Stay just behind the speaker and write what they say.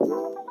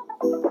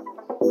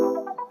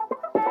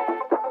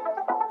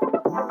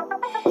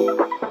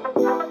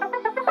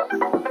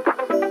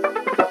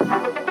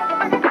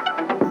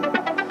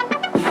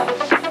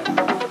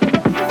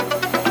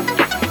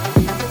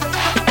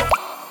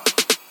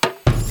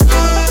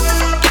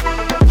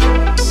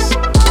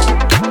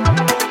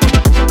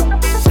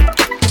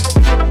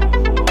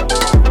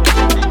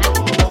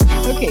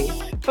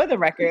the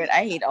record,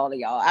 I hate all of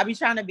y'all. I be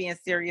trying to be in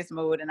serious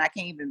mode and I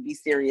can't even be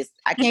serious.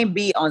 I can't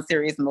be on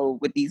serious mode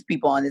with these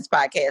people on this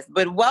podcast.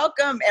 But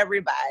welcome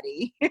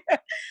everybody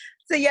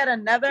to yet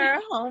another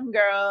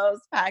Homegirls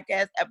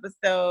podcast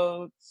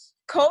episode.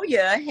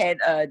 Koya had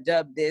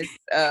dubbed this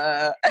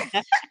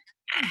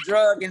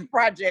drug and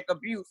project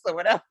abuse or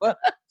whatever. But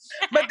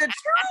the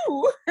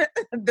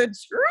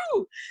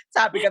true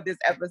topic of this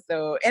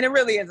episode, and it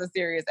really is a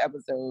serious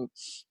episode,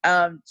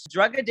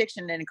 drug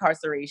addiction and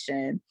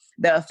incarceration,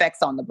 the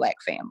effects on the Black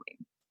family.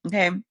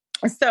 Okay.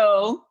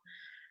 So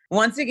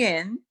once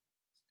again,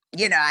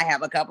 I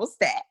have a couple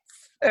stats.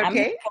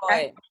 Okay.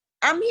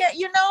 I'm here,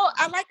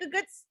 I like a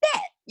good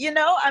stat,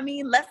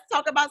 let's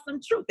talk about some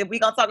truth. If we're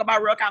going to talk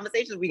about real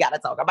conversations, we got to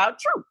talk about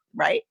truth,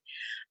 right?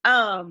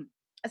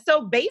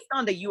 So based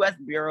on the U.S.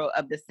 Bureau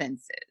of the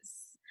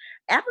Census,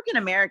 African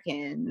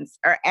Americans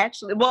are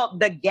actually,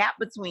 the gap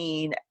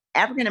between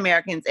African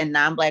Americans and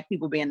non-Black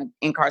people being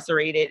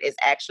incarcerated is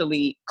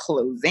actually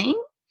closing.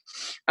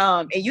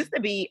 It used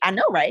to be, I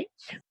know, right?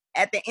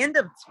 At the end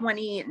of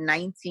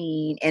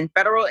 2019, in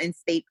federal and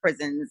state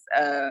prisons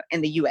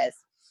in the U.S.,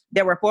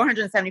 there were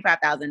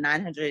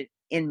 475,900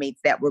 inmates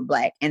that were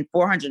Black and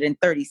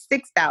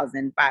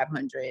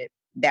 436,500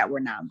 that were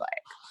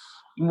non-Black.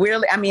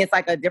 Really, it's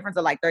like a difference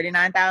of like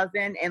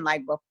 39,000. And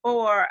like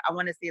before, I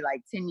want to say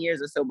like 10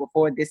 years or so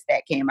before this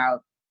stat came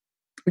out,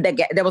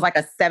 there was like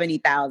a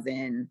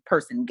 70,000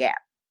 person gap.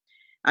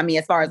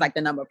 As far as like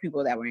the number of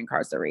people that were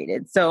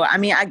incarcerated. So,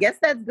 I guess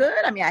that's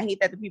good. I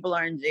hate that the people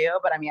are in jail,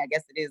 but I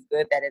guess it is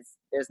good that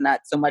there's not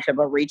so much of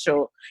a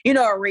racial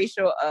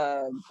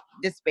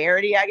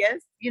disparity, I guess,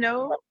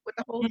 with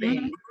the whole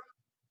thing.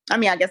 I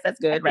guess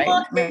that's good, right?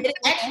 Well, it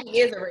actually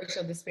is a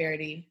racial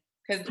disparity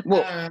because,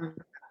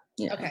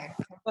 yeah. Okay,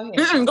 go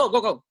ahead.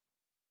 Go.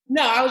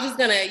 No, I was just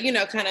gonna,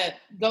 kind of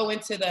go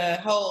into the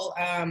whole,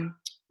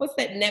 what's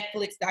that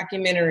Netflix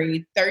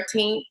documentary,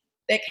 13th,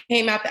 that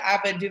came out,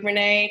 that Ava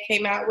DuVernay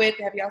came out with.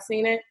 Have y'all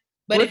seen it?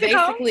 But what's it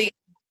basically,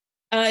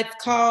 it's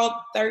called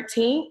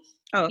 13th.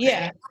 Oh, okay.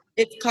 Yeah,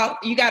 it's called,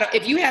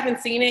 if you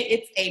haven't seen it,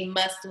 it's a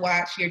must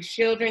watch. Your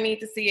children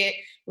need to see it.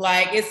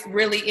 Like,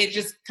 it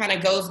just kind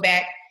of goes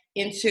back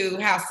into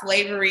how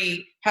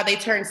they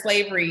turned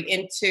slavery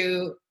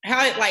into,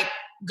 how it like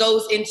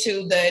goes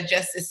into the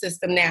justice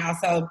system now.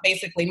 So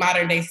basically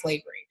modern day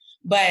slavery.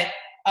 But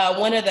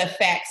one of the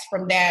facts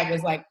from that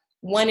was like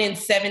 1 in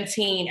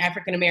 17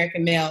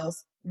 African-American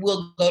males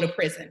will go to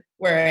prison,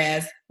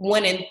 whereas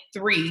 1 in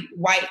 3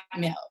 white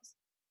males.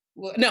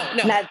 No.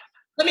 Let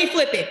me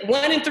flip it.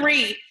 1 in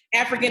 3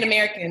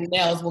 African-American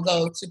males will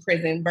go to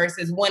prison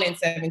versus 1 in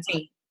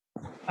 17.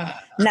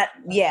 That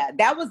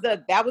was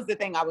the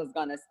thing I was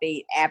gonna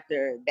state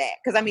after that.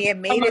 Because it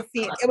made it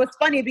seem, it was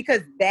funny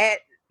because that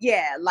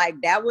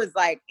was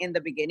like in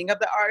the beginning of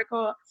the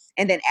article.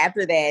 And then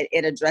after that,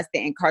 it addressed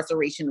the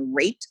incarceration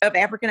rate of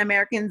African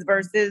Americans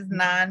versus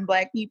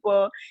non-Black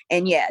people.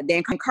 And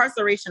the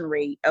incarceration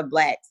rate of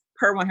Blacks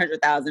per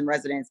 100,000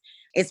 residents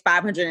is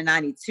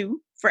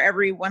 592 for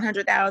every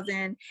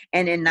 100,000.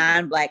 And in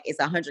non-Black, it's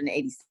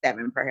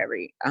 187 per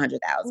every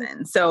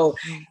 100,000. So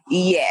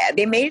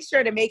they made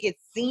sure to make it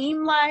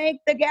seem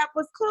like the gap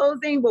was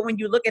closing. But when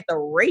you look at the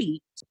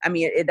rate,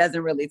 it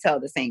doesn't really tell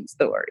the same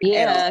story.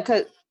 Yeah,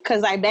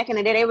 because like back in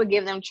the day, they would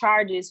give them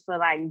charges for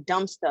like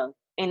dumb stuff.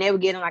 And they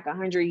would get them like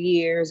 100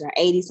 years or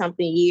 80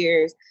 something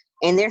years.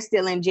 And they're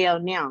still in jail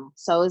now.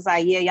 So it's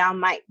like, y'all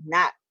might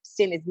not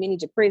send as many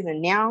to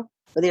prison now,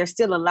 but there's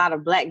still a lot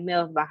of Black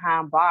males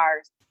behind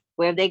bars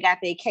where if they got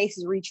their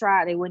cases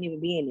retried, they wouldn't even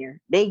be in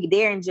there.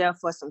 They're in jail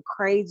for some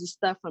crazy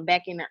stuff from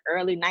back in the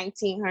early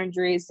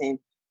 1900s and,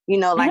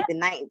 like the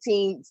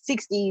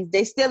 1960s,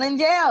 they still in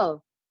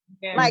jail.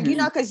 Yeah. Like,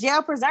 because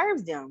jail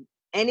preserves them.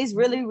 And it's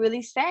really,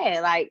 really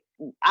sad. Like,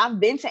 I've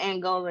been to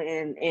Angola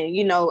and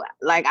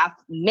like I've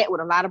met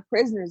with a lot of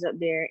prisoners up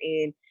there.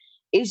 And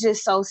it's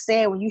just so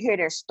sad when you hear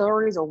their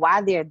stories of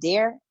why they're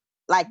there.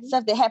 Like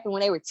stuff that happened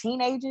when they were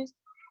teenagers.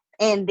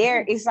 And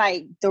it's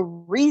like the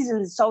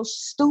reason is so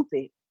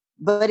stupid.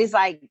 But it's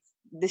like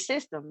the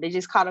system. They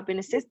just caught up in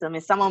the system.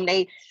 And some of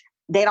them,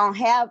 they don't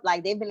have,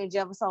 like, they've been in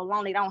jail for so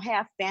long, they don't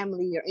have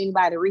family or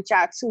anybody to reach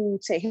out to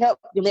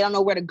help them. They don't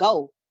know where to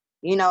go.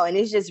 And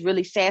it's just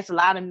really sad. It's a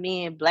lot of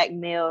men, Black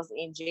males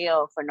in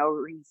jail for no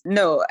reason.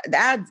 No,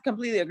 I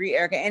completely agree,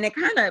 Erica. And it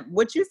kind of,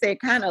 what you say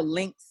kind of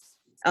links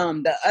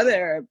the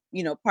other,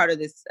 part of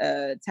this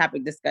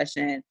topic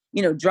discussion,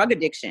 drug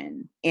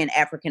addiction in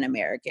African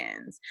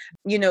Americans.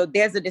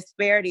 There's a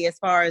disparity as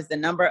far as the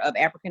number of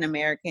African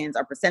Americans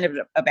or percentage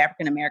of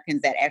African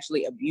Americans that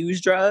actually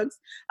abuse drugs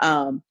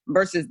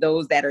versus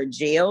those that are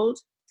jailed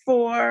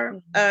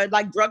for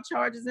like drug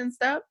charges and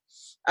stuff.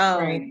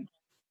 Right.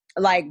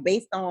 Like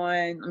based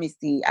on, let me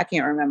see, I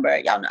can't remember.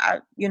 Y'all know,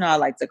 I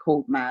like to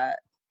quote my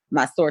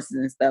sources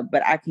and stuff,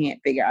 but I can't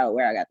figure out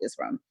where I got this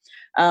from.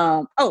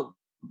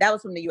 That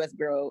was from the U.S.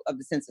 Bureau of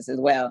the Census as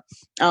well.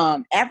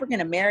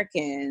 African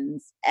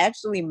Americans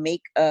actually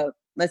make up,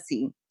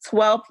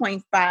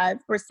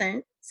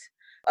 12.5%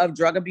 of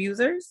drug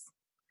abusers.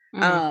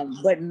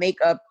 but make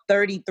up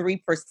 33%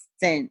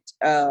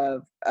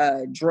 of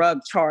drug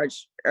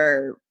charge,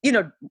 or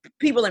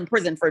people in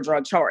prison for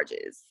drug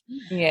charges.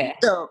 Yeah.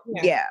 So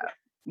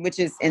which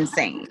is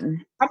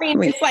insane. I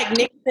mean, it's like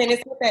Nixon.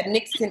 It's with that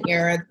Nixon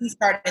era. He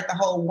started the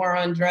whole war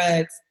on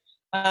drugs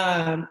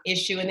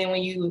issue, and then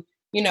when you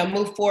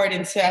move forward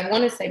into, I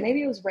want to say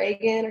maybe it was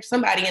Reagan or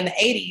somebody in the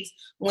 80s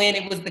when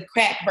it was the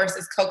crack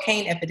versus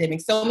cocaine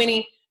epidemic. So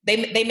many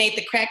they made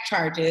the crack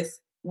charges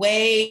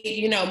way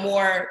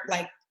more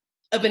like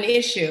of an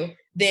issue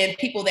than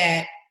people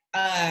that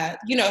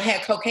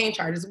had cocaine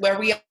charges, where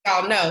we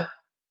all know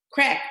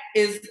crack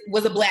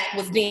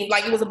was deemed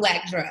like it was a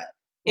black drug,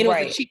 and it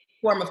was a cheap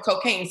form of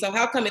cocaine. So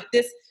how come if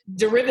this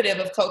derivative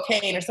of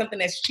cocaine or something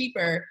that's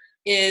cheaper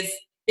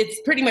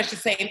it's pretty much the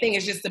same thing?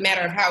 It's just a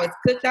matter of how it's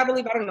cooked. I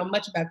don't know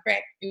much about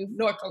crack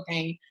nor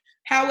cocaine.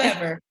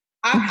 However,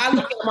 I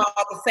look at them all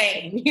the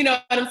same. You know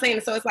what I'm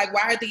saying? So it's like,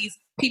 why are these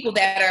people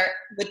that are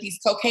with these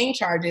cocaine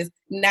charges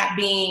not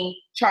being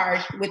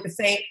charged with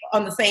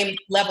on the same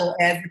level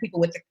as the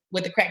people with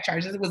the crack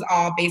charges? It was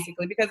all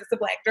basically because it's a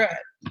black drug,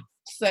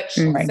 such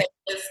same as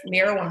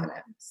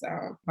marijuana.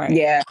 So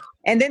yeah.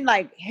 And then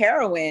like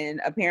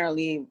heroin,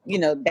 apparently,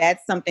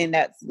 that's something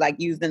that's like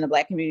used in the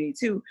black community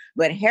too.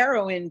 But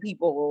people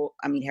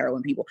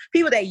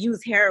that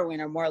use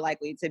heroin are more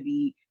likely to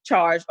be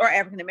charged, or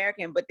African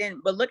American. But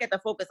look at the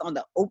focus on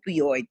the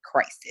opioid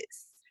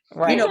crisis.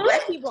 Right.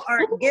 Black people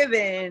aren't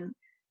given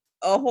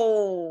a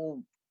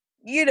whole,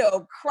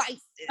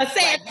 crisis. A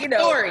sad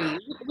story.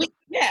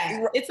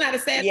 It's not a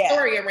sad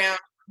story around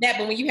that,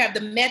 but when you have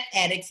the meth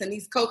addicts and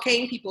these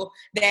cocaine people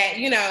that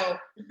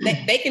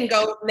they can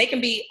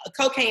be a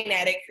cocaine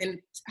addicts and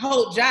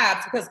hold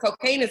jobs because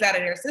cocaine is out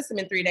of their system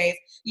in 3 days,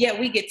 yet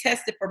we get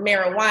tested for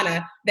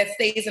marijuana that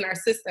stays in our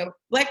system.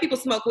 Black people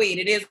smoke weed.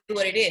 It is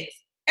what it is.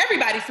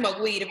 Everybody smoke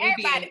weed.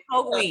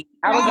 Smoke weed.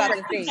 I was about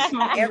to say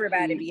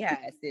everybody be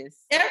high, sis.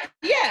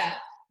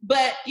 But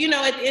at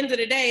the end of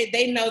the day,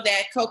 they know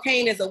that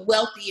cocaine is a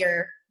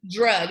wealthier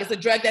drug. It's a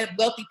drug that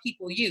wealthy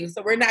people use.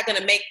 So we're not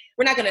gonna make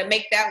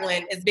that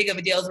one as big of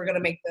a deal as we're gonna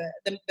make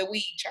the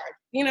weed charge.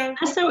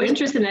 That's so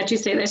interesting that you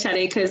say that,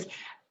 Sade, because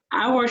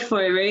I worked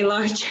for a very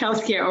large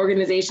healthcare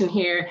organization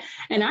here,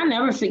 and I'll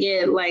never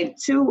forget, like,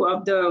 two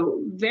of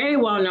the very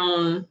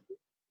well-known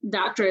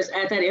doctors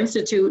at that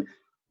institute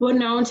were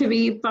known to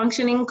be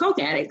functioning coke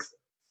addicts.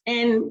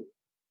 And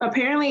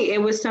apparently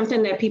it was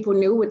something that people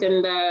knew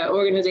within the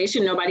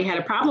organization. Nobody had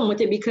a problem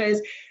with it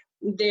because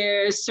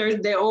their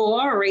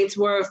OR rates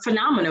were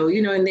phenomenal,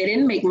 and they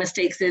didn't make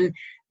mistakes, and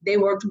they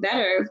worked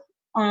better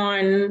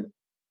on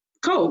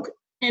coke.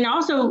 And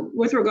also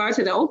with regard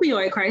to the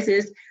opioid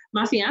crisis,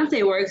 my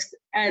fiance works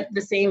at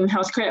the same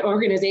healthcare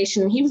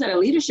organization. He was at a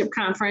leadership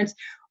conference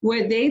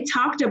where they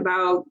talked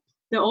about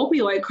the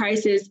opioid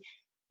crisis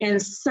in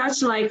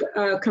such like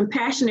a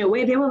compassionate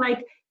way. They were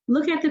like,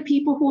 look at the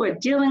people who are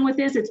dealing with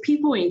this. It's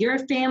people in your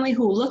family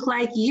who look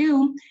like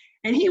you.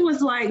 And he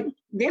was like,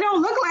 they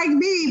don't look like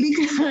me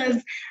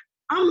because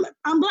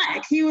I'm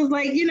Black. He was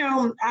like,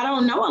 I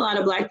don't know a lot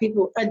of Black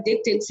people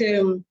addicted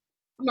to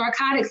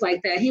narcotics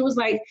like that. He was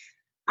like,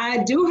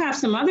 I do have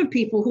some other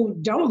people who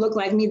don't look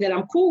like me that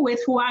I'm cool with,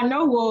 who I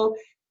know will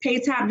pay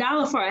top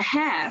dollar for a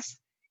half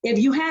if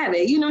you have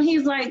it.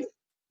 He's like,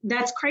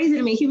 that's crazy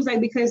to me. He was like,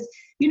 because,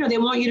 they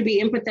want you to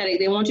be empathetic.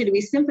 They want you to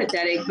be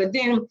sympathetic. But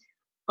then,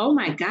 oh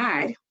my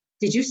God,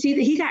 did you see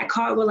that he got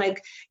caught with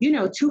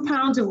 2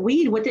 pounds of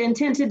weed with the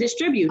intent to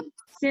distribute?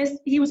 Sis,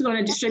 he was going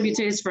to distribute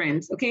to his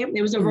friends. Okay.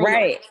 It was a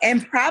right.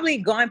 And probably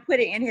go and put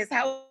it in his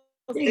house.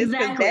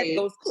 Exactly. That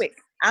goes quick.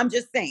 I'm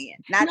just saying.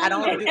 I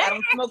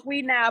don't smoke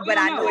weed now, but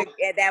I know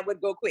that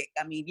would go quick.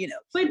 I mean,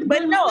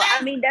 But no,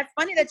 I mean, that's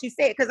funny that you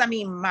say it, because I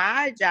mean,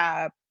 my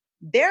job,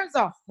 there's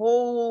a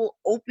whole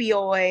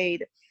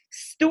opioid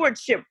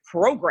stewardship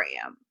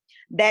program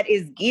that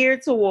is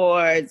geared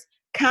towards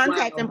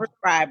contacting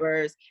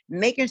prescribers,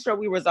 making sure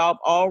we resolve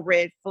all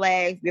red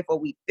flags before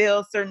we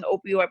fill certain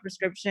opioid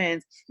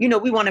prescriptions.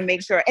 We want to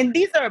make sure, and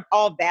these are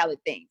all valid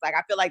things. Like,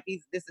 I feel like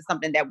this is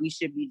something that we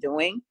should be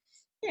doing.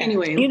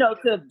 Anyway,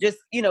 to just,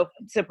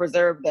 to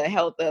preserve the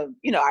health of,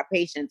 our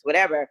patients,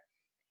 whatever.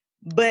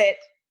 But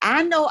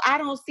I know I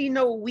don't see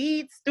no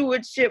weed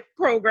stewardship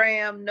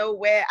program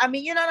nowhere. I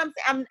mean, you know what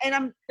I'm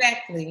saying?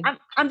 Exactly.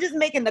 I'm just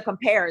making the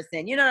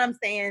comparison. You know what I'm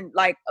saying?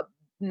 Like,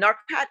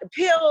 narcotic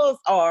pills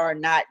are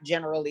not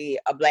generally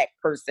a Black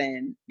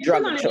person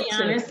drug of choice.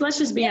 Be honest. Let's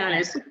just be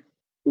honest.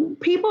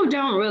 People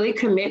don't really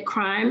commit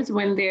crimes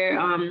when they're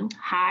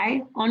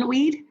high on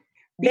weed.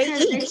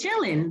 Because they're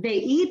chilling. They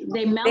eat,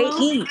 they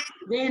mellow,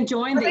 they're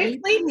enjoying, they're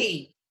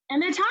sleepy.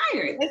 And they're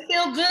tired. They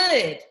feel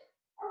good.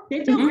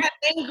 They feel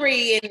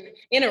angry and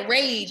in a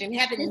rage and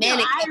having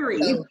manic.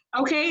 Irie.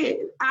 Okay?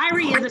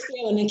 Irie is a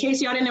feeling. In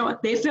case y'all didn't know,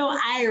 they feel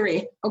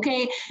irie.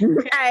 Okay?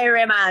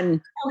 Irie,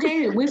 man.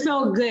 Okay, we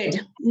feel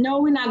good. No,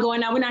 we're not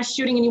going out. We're not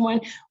shooting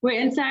anyone.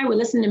 We're inside. We're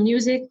listening to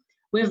music.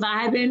 We're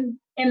vibing.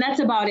 And that's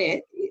about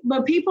it.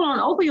 But people on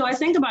opioids,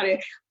 think about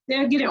it.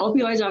 they're getting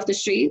opioids off the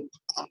street,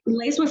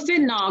 laced with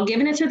fentanyl,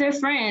 giving it to their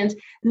friends.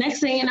 Next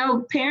thing you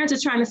know, parents are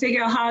trying to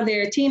figure out how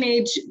their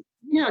teenage,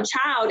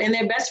 child and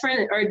their best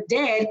friend are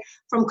dead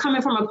from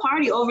coming from a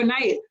party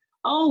overnight.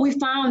 Oh, we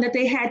found that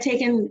they had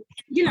taken,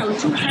 2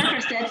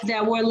 Percocets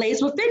that were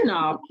laced with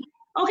fentanyl.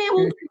 Okay,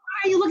 well, why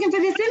are you looking for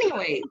this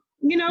anyway?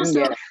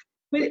 So,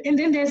 and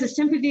then there's a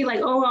sympathy like,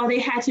 oh, all they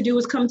had to do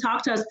was come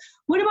talk to us.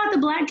 What about the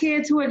Black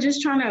kids who are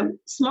just trying to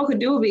smoke a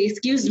doobie,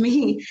 excuse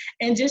me,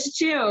 and just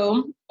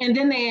chill, and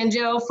then they're in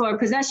jail for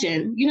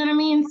possession? You know what I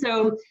mean?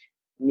 So,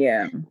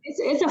 yeah,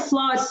 it's a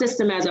flawed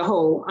system as a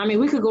whole. I mean,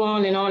 we could go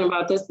on and on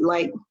about this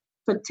like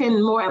for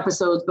 10 more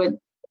episodes, but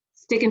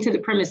sticking to the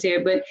premise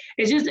here. But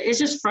it's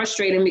just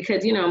frustrating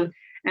because,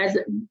 as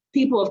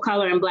people of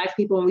color and Black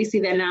people, and we see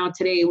that now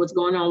today, what's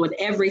going on with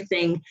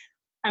everything.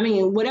 I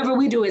mean, whatever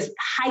we do is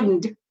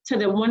heightened to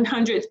the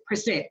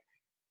 100%.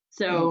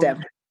 So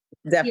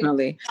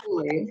definitely.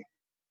 Yeah.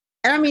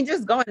 And I mean,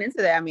 just going into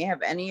that, I mean,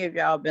 have any of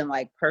y'all been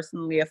like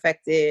personally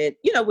affected,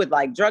 with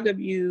like drug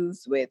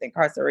abuse, with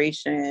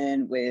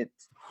incarceration, with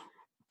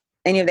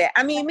any of that?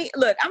 I mean,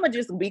 look, I'm gonna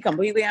just be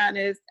completely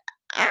honest.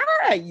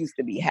 I used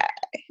to be high.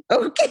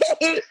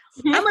 Okay.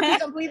 I'm gonna be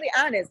completely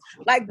honest.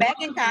 Like back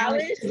in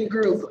college, the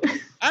group.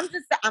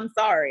 I'm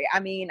sorry.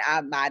 I mean,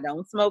 I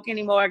don't smoke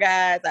anymore,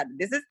 guys.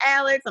 This is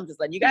Alex. I'm just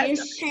letting you guys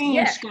know.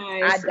 Guys.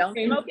 I don't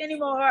smoke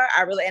anymore.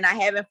 And I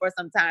haven't for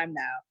some time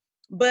now.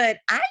 But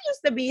I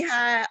used to be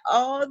high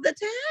all the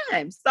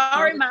time.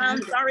 Sorry,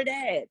 Mom. Sorry,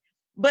 Dad.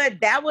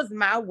 But that was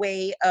my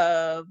way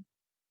of,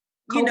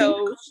 not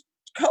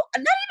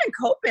even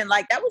coping.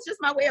 Like that was just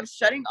my way of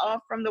shutting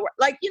off from the world.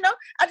 Like,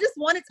 I just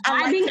wanted to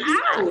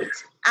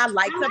I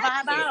like to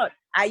vibe out.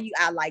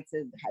 I like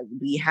to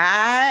be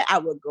high. I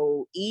would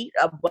go eat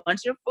a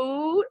bunch of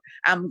food.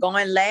 I'm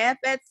going to laugh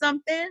at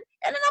something, and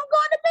then I'm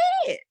going to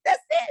bed.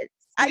 That's it.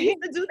 I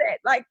used to do that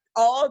like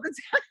all the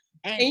time.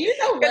 And you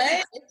know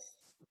what? It's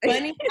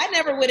funny.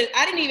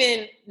 I didn't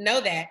even know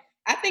that.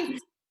 I think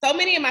so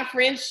many of my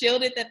friends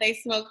shielded that they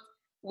smoked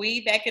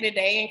weed back in the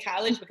day in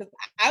college because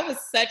I was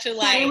such a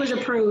like. I was a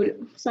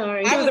prude.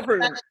 Sorry. I was a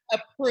prude.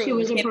 She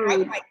was a prude. I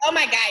was like, oh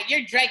my God, you're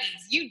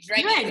druggies. You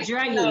druggies. You're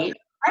a druggie.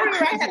 I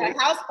remember I had a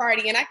house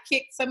party and I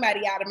kicked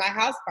somebody out of my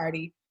house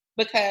party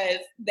because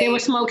they were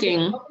smoking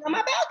on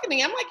my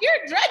balcony. I'm like, you're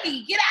a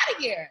druggie. Get out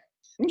of here.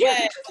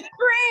 But,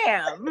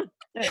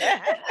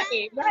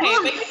 right.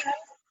 But,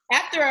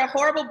 after a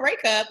horrible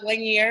breakup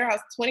one year, I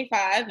was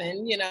 25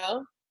 and,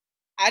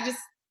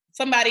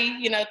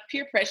 somebody,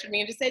 peer pressured me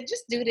and just said,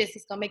 just do this.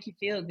 It's going to make you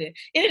feel good.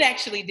 And it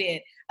actually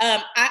did.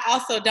 I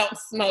also don't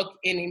smoke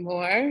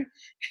anymore.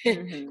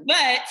 Mm-hmm.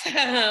 But,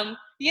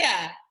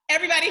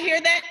 everybody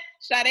hear that?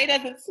 Sade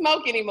doesn't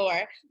smoke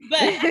anymore.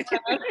 But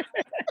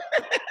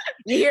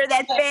you hear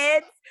that,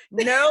 Feds?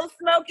 No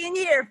smoking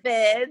here,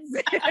 Feds.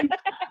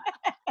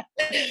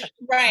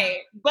 Right.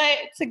 But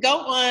to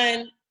go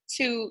on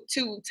to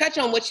touch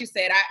on what you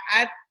said,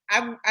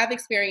 I've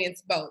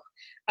experienced both.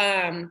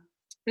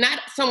 Not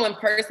someone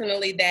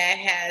personally that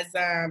has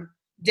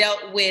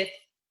dealt with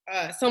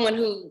someone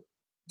who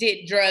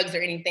did drugs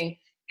or anything.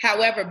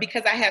 However,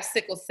 because I have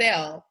sickle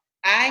cell,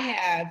 I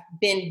have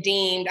been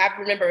deemed. I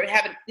remember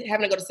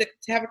having to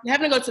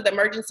go to the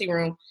emergency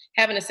room,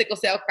 having a sickle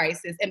cell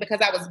crisis, and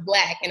because I was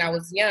Black and I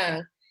was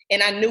young,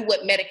 and I knew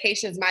what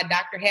medications my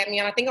doctor had me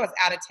on. I think I was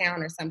out of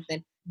town or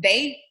something.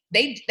 They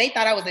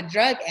thought I was a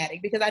drug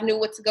addict because I knew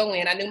what to go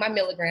in. I knew my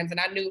milligrams and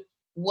I knew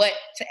what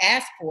to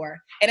ask for.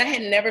 And I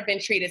had never been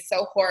treated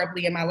so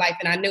horribly in my life.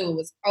 And I knew it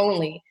was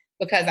only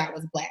because I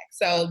was Black.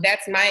 So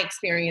that's my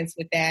experience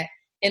with that.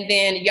 And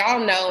then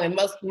y'all know, and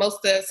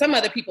some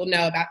other people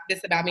know about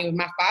me.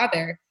 My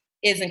father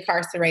is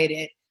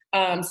incarcerated.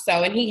 And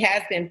he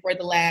has been for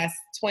the last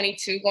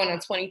 22, going on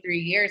 23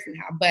 years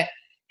now. But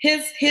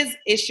his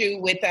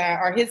issue with,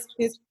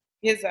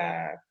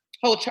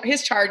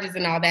 his charges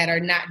and all that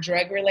are not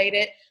drug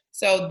related.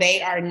 So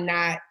they are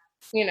not,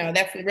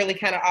 that's really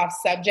kind of off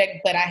subject,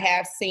 but I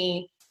have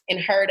seen and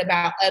heard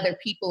about other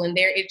people in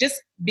there. It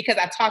just because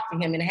I talked to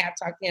him and have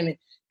talked to him and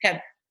have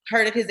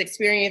heard of his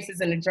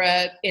experiences in the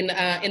drug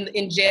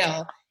in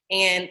jail.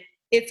 And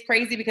it's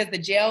crazy because the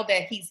jail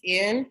that he's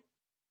in,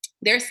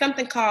 there's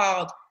something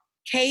called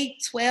K2.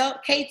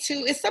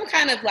 It's some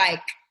kind of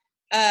like,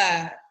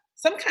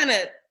 some kind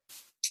of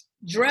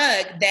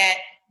drug that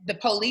the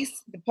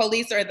police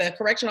or the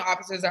correctional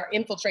officers are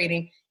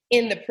infiltrating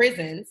in the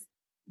prisons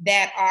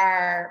that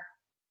are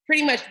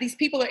pretty much these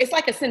people it's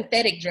like a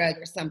synthetic drug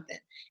or something.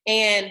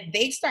 And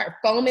they start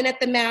foaming at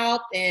the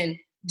mouth and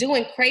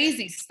doing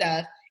crazy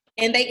stuff.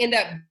 And they end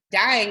up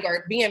dying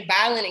or being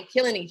violent and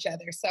killing each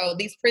other. So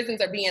these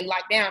prisons are being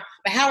locked down.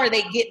 But how are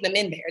they getting them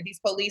in there? These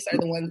police are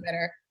the ones that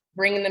are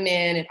bringing them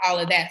in and all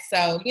of that.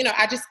 So,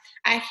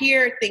 I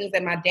hear things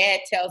that my dad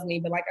tells me,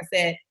 but like I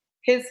said,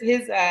 his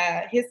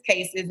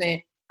case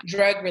isn't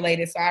drug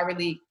related. So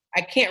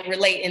I can't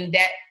relate in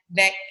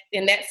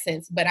that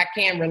sense, but I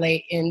can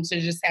relate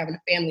into just having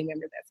a family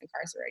member that's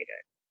incarcerated.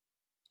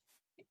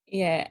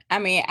 Yeah. I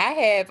mean,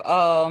 I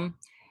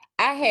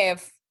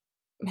have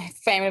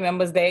family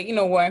members that,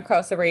 were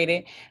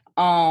incarcerated.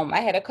 I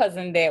had a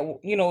cousin that,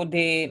 you know,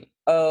 did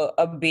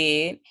a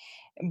bid,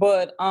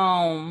 but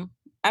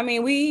I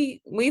mean,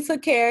 we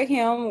took care of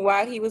him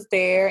while he was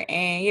there,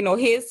 and you know,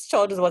 his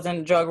charges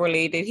wasn't drug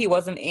related. He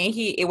wasn't, and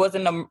it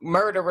wasn't a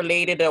murder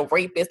related, or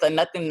rapist, or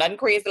nothing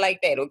crazy like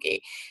that.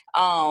 Okay,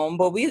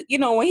 but we, you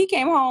know, when he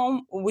came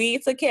home, we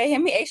took care of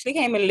him. He actually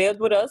came and lived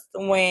with us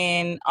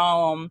when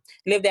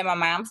lived at my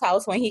mom's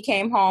house. When he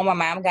came home, my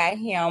mom got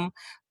him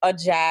a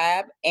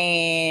job,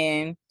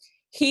 and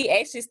he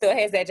actually still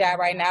has that job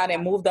right now,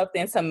 that moved up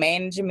into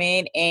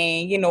management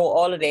and, you know,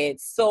 all of that.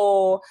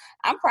 So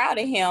I'm proud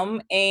of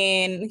him,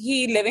 and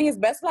he living his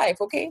best life.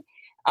 Okay.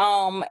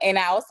 And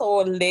I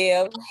also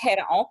had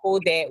an uncle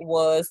that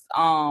was,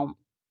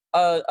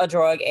 a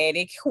drug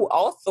addict who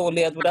also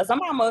lived with us. My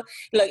mama,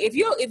 look, if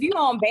you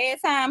on bad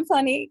times,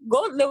 honey,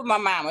 go live with my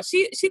mama.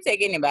 She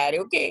take anybody.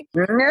 Okay.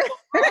 Everybody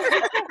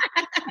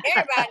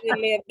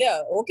live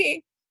there.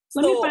 Okay.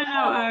 Let me find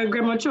out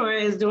Grandma Troy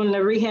is doing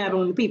the rehab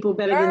on the people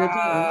better than the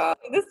jail.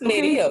 This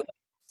lady here.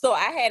 So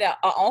I had an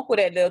uncle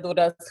that lived with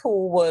us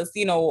who was,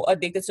 you know,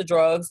 addicted to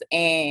drugs,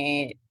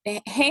 and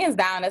hands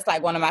down, that's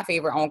like one of my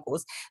favorite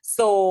uncles.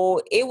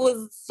 So it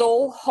was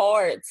so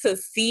hard to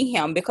see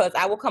him, because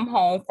I would come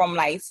home from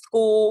like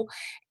school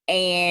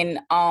and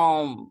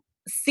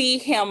see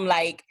him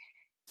like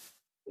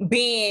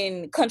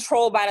being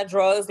controlled by the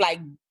drugs,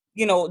 like,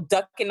 you know,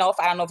 ducking off.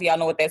 I don't know if y'all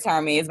know what that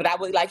term is,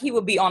 but he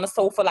would be on the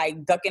sofa,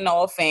 like ducking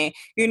off, and,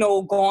 you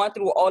know, going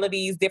through all of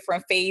these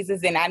different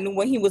phases. And I knew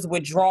when he was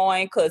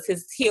withdrawing, because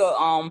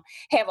he'll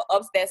have an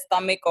upset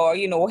stomach, or,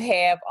 you know,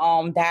 have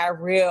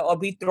diarrhea, or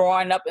be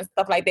throwing up and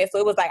stuff like that. So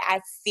it was like I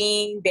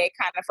seen that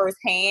kind of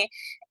firsthand,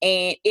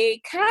 and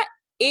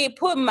it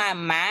put my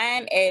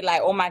mind at like,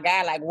 oh my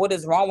God, like what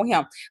is wrong with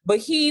him? But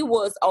he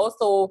was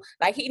also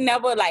like, he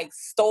never like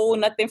stole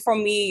nothing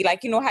from me.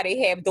 Like, you know how they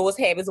have those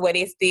habits where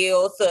they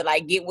steal to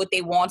like get what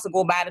they want to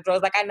go buy the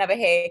drugs. Like I never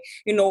had,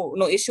 you know,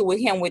 no issue with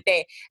him with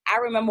that. I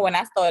remember when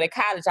I started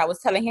college, I was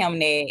telling him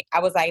that I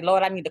was like,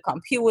 Lord, I need a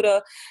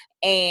computer.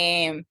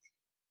 And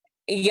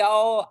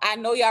y'all, I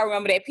know y'all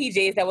remember that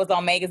PJs that was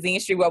on Magazine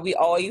Street where we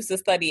all used to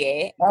study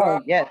at. Girl,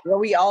 oh, yes. Where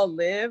we all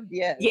lived,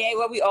 yes. Yeah,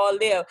 where we all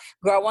live.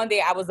 Girl, one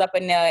day I was up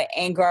in there,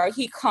 and girl,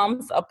 he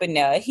comes up in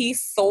there.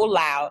 He's so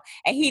loud,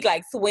 and he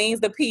like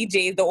swings the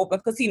PJs door open,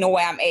 because he know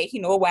where I'm at. He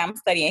know where I'm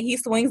studying. He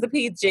swings the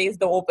PJs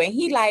door open.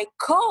 He like,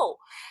 Cole.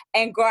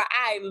 And girl,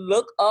 I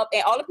look up,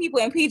 and all the people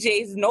in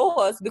PJs know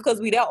us because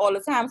we there all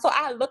the time. So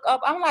I look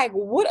up, I'm like,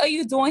 what are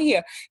you doing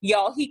here?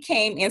 Y'all, he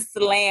came and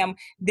slammed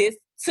this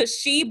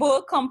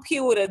Toshiba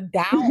computer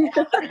down on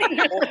the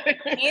table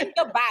in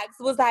the box.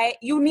 Was like,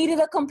 you needed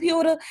a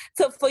computer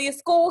for your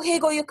school? Here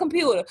go your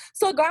computer.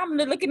 So girl, I'm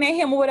looking at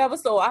him or whatever.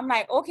 So I'm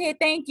like, okay,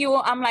 thank you.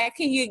 I'm like,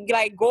 can you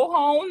like go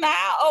home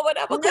now or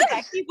whatever? Because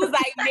like he was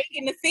like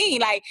making the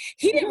scene. Like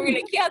he didn't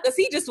really care, because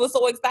he just was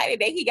so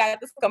excited that he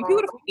got this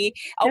computer for me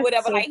or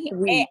whatever. So like,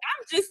 and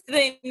I'm just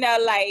sitting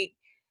there like,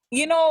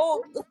 you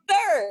know,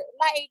 sir,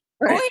 like,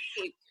 go ahead.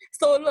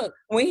 So look,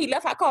 when he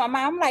left, I called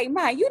my mom. I'm like,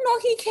 Ma, you know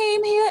he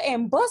came here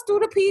and bust through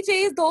the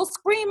PJs, door,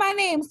 scream my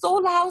name so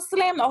loud,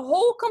 slammed the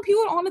whole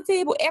computer on the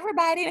table.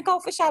 Everybody in the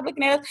coffee shop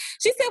looking at us.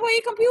 She said, where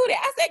your computer?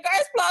 I said, girl,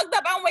 it's plugged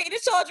up. I'm waiting to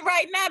charge it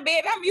right now,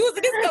 baby. I'm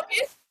using this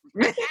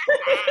computer.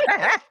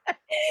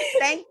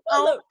 Thank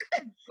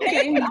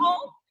you.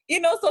 You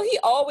know, so he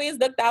always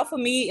looked out for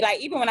me. Like,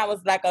 even when I was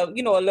like a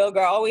little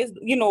girl, always,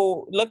 you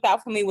know, looked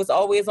out for me, was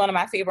always one of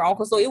my favorite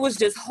uncles. So it was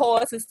just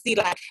hard to see,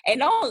 like,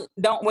 and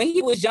don't when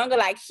he was younger,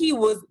 like, he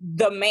was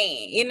the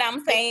man. You know what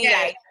I'm saying?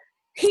 Yes. Like,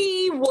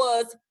 he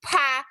was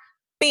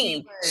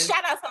popping.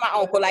 Shout out to my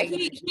uncle. Like,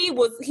 he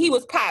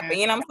was popping.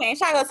 You know what I'm saying?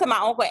 Shout out to my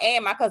uncle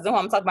and my cousin who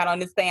I'm talking about on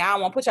this thing. I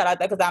don't want to put y'all out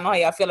there because I know how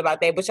y'all feel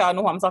about that, but y'all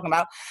know who I'm talking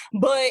about.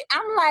 But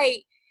I'm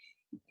like,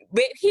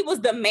 but he was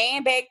the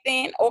man back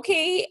then,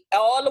 okay?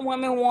 All the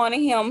women wanted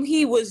him.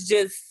 He was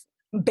just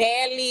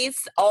badlies,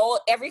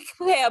 every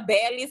pair of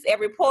badlies,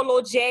 every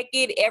polo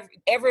jacket,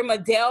 every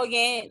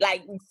medallion,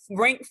 like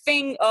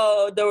finger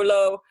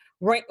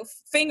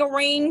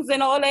rings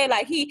and all that.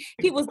 Like he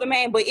was the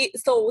man. But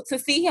so to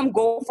see him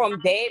go from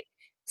that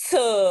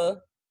to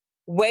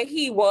where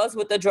he was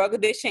with the drug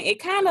addiction, it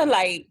kind of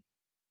like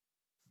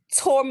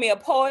tore me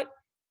apart,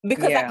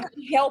 because I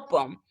couldn't help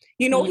him.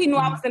 You know, he knew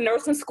I was in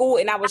nursing school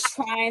and I was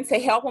trying to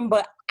help him,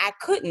 but I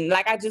couldn't.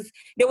 Like,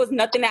 there was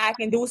nothing that I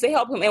can do to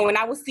help him. And when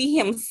I would see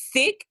him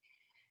sick,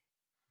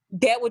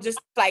 that would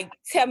just like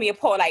tear me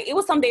apart. Like, it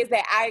was some days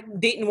that I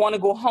didn't want to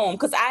go home,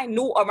 because I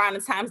knew around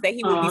the times that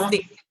he would be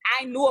sick.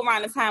 I knew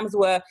around the times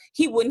where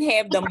he wouldn't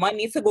have the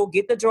money to go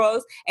get the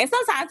drugs. And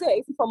sometimes he'll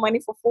ask me for money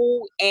for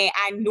food, and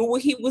I knew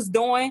what he was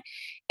doing.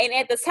 And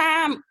at the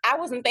time, I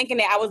wasn't thinking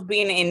that I was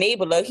being an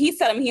enabler. He's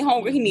telling me he's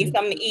hungry, he needs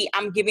something to eat.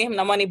 I'm giving him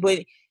the money.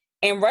 But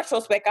in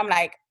retrospect, I'm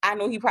like, I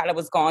know he probably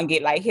was going to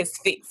get like his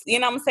fix. You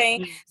know what I'm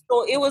saying?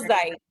 So it was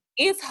like,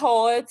 it's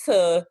hard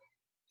to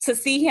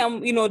see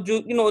him, you know,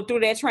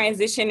 through that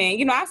transition. And,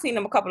 you know, I've seen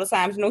him a couple of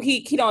times. You know,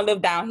 he don't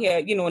live down here,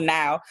 you know,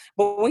 now.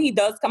 But when he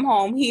does come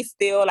home, he's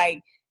still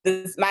like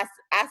he's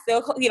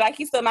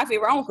still my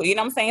favorite uncle. You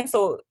know what I'm saying?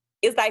 So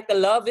it's like the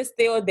love is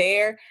still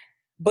there.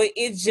 but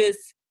it's just,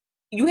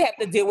 you have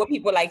to deal with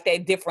people like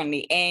that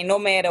differently. And no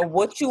matter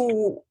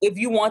if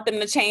you want them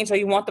to change or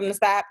you want them to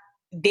stop,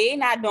 they're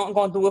not going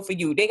to do it for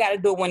you. They got to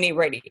do it when they're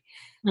ready.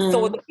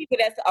 So the people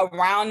that's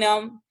around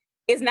them,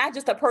 it's not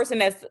just a person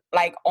that's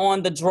like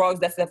on the drugs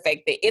that's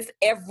affected. It's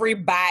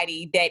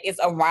everybody that is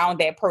around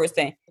that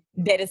person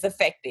that is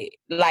affected.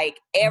 Like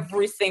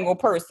every single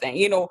person,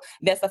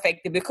 that's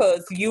affected,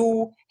 because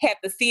you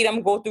have to see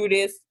them go through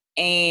this,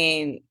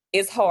 and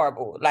it's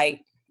horrible.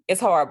 Like,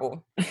 it's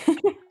horrible.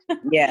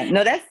 Yeah,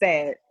 no, that's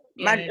sad.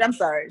 I'm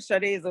sorry,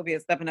 Sade's will be a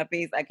step in her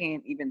face. I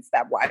can't even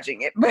stop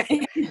watching it. But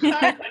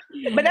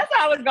that's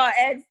how I was gonna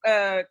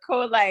ask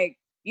Cole, like,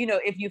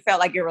 if you felt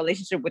like your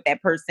relationship with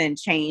that person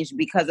changed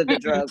because of the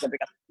drugs, or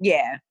because,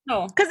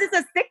 because it's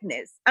a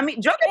sickness. I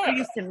mean, drug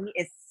abuse to me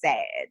is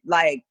sad.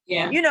 Like,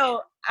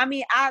 I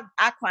mean,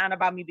 I clown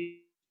about me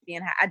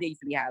being high. I did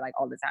used to be high like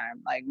all the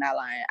time. Like, not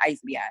lying, I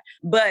used to be high,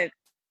 but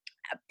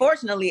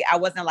fortunately, I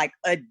wasn't like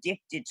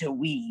addicted to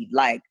weed.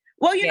 Like,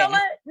 well, you know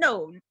what?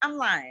 No, I'm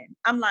lying.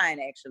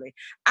 Actually.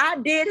 I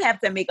did have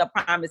to make a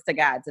promise to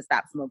God to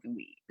stop smoking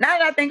weed. Now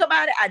that I think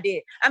about it, I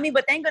did. I mean,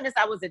 but thank goodness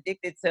I was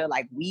addicted to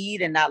like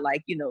weed and not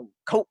like,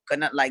 coke or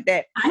nothing like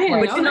that.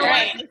 But you know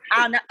what?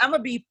 I'm going to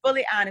be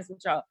fully honest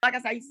with y'all. Like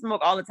I said, I used to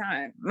smoke all the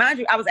time. Mind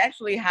you, I was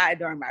actually high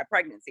during my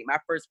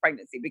first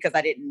pregnancy, because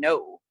I didn't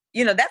know.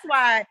 That's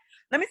why,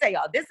 let me tell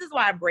y'all, this is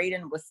why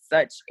Braden was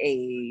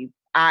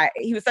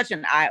he was such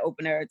an eye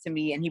opener to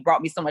me, and he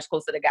brought me so much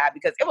closer to God,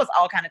 because it was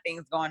all kind of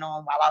things going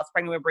on while I was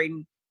pregnant with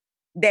Braden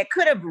that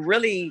could have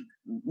really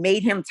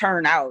made him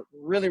turn out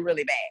really,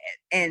 really bad.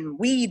 And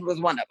weed was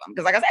one of them.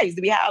 Because like I said, I used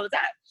to be high all the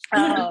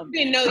time. She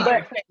didn't know you were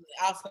pregnant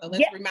also.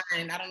 Let's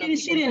remind, I don't know.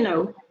 She didn't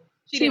know.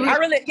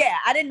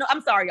 I didn't know.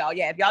 I'm sorry, y'all.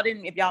 Yeah,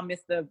 if y'all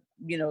missed the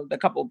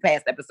couple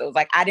past episodes,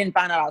 like, I didn't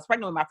find out I was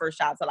pregnant with my first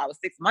child till I was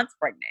 6 months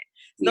pregnant.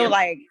 So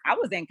like, I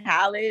was in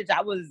college.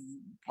 I was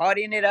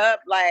partying it up.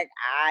 Like,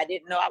 I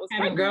didn't know I was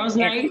pregnant.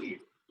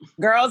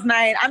 Girls'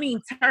 night. I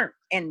mean, turned.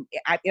 And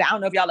I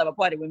don't know if y'all ever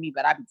partied with me,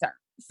 but I be turned.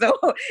 So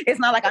it's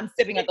not like I'm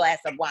sipping a glass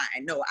of wine.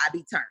 No, I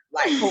be turned.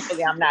 Like,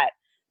 hopefully I'm not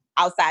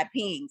outside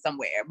peeing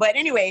somewhere. But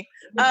anyway,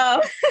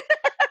 but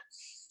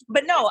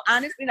no,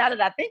 honestly, now that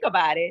I think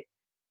about it,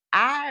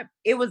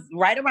 it was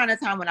right around the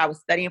time when I was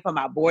studying for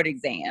my board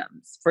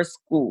exams for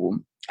school.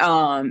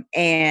 And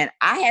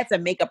I had to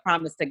make a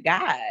promise to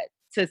God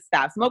to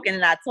stop smoking.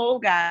 And I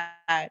told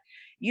God,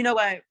 you know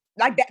what?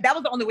 Like, that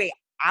was the only way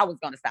I was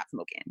going to stop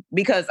smoking,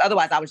 because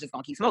otherwise I was just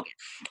going to keep smoking.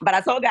 But I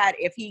told God,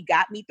 if he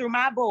got me through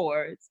my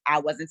boards, I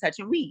wasn't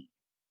touching weed.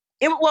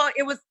 It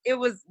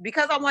was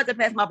because I wanted to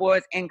pass my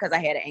boards and because I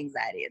had an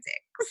anxiety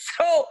attack.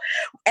 So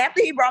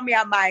after he brought me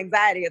out my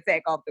anxiety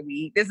attack off the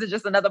weed, this is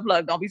just another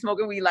plug. Don't be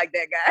smoking weed like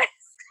that, guys.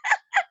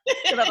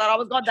 Because I thought I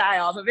was going to die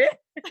off of it.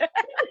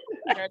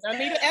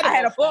 I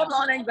had a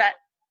full-blown anxiety.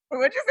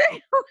 What'd you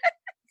say?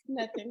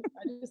 Nothing.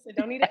 I just said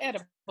don't need an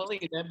edible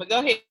either, but go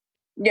ahead.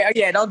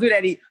 Yeah, don't do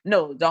that.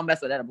 No, don't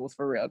mess with edibles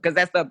for real, because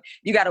that stuff,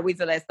 you gotta wait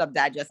till that stuff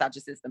digests out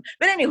your system.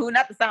 But anywho,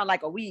 not to sound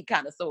like a weed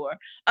connoisseur,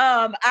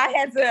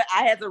 I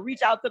had to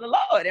reach out to the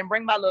Lord and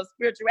bring my little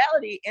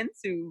spirituality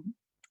into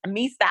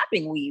me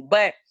stopping weed.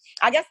 But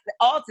I guess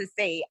all to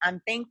say,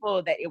 I'm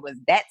thankful that it was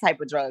that type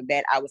of drug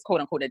that I was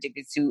quote unquote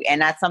addicted to, and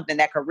not something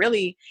that could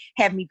really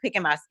have me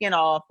picking my skin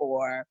off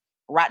or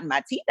rotting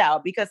my teeth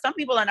out, because some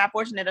people are not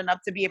fortunate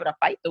enough to be able to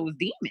fight those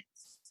demons.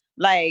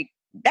 Like,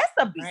 that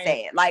stuff be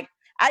sad. Like,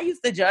 I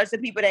used to judge the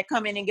people that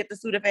come in and get the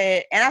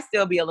Sudafed, and I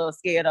still be a little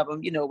scared of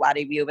them, while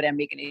they be over there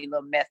making a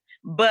little mess.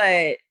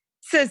 But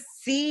to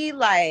see,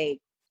 like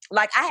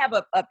I have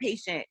a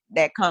patient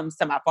that comes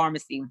to my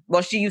pharmacy.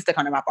 Well, she used to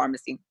come to my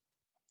pharmacy.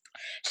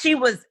 She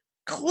was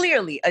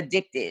clearly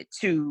addicted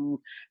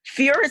to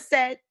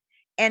Furacet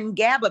and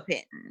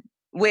gabapentin,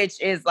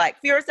 which is like,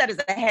 Furacet is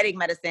a headache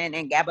medicine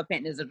and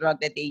gabapentin is a drug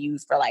that they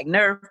use for like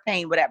nerve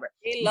pain, whatever.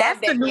 They love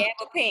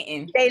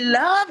gabapentin. They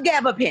love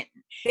gabapentin.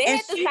 They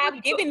had to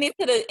stop giving it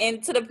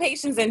to the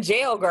patients in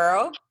jail,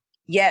 girl.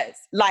 Yes,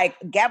 like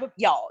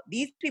y'all,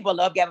 these people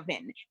love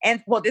gabapentin.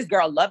 And well, this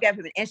girl loved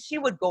gabapentin, and she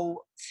would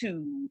go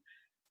to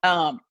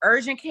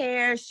urgent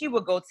care. She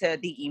would go to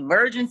the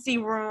emergency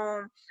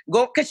room,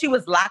 because she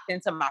was locked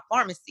into my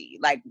pharmacy,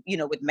 like,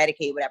 with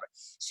Medicaid, whatever.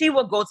 She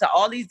would go to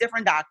all these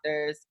different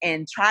doctors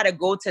and try to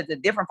go to the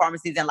different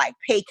pharmacies and like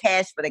pay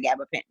cash for the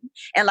gabapentin.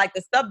 And like,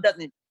 the stuff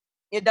doesn't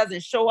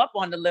show up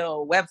on the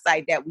little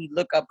website that we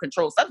look up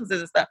controlled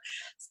substances and stuff.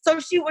 So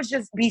she would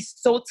just be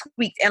so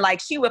tweaked, and like,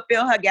 she would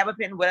fill her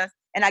gabapentin with us,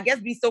 and I guess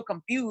be so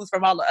confused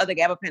from all the other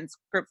gabapentin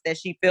scripts that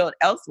she filled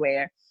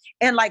elsewhere,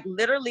 and like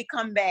literally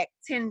come back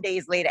 10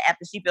 days later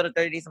after she filled a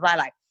 30-day supply,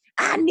 like,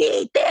 I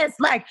need this,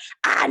 like,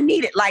 I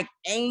need it, like,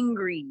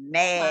 angry,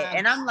 mad. Wow.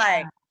 And I'm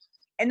like,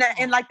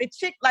 and like the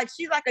chick, like,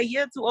 she's like a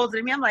year or two older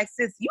than me. I'm like,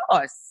 sis, you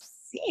are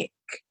sick,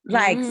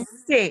 like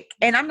sick.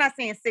 And I'm not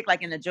saying sick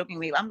like in a joking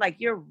way. I'm like,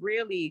 you're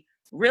really,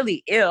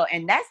 really ill.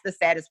 And that's the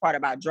saddest part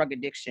about drug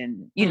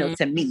addiction,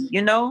 to me,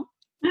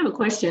 I have a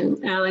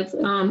question, Alex.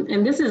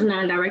 And this is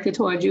not directed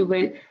towards you,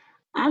 but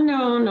I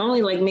know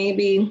only like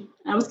maybe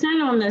I was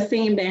kind of on the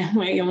same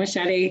bandwagon with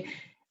Sade.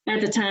 at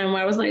the time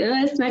where I was like,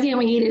 oh, smoking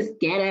weed is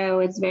ghetto.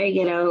 It's very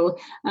ghetto.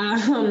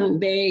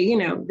 Very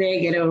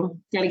ghetto.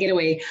 Got to get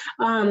away.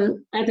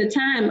 At the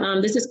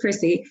time, this is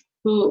Chrissy,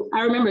 who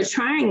I remember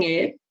trying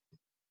it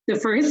the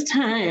first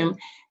time.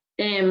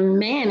 And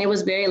man, it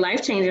was very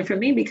life-changing for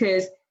me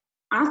because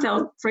I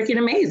felt freaking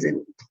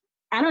amazing.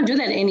 I don't do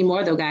that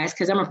anymore though, guys,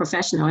 because I'm a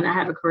professional and I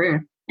have a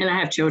career and I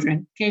have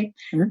children. Okay.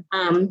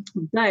 Mm-hmm.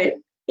 But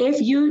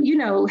if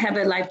you have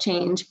a life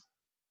change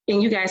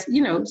and you guys,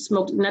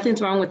 smoke,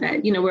 nothing's wrong with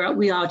that.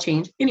 We all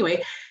change.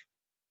 Anyway,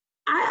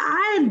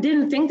 I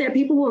didn't think that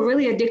people were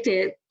really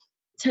addicted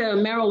to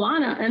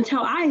marijuana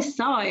until I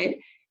saw it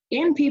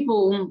in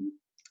people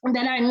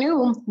that I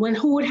knew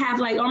who would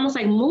have almost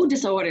like mood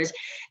disorders.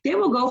 They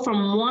will go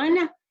from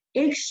one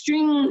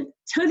extreme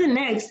to the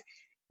next.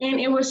 And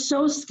it was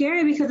so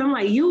scary because I'm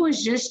like, you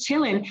was just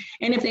chilling.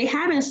 And if they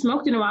haven't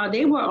smoked in a while,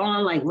 they were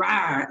on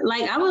rah.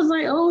 I was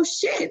like, oh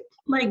shit,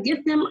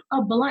 get them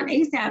a blunt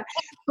ASAP.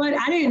 But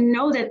I didn't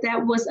know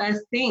that was a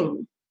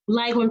thing.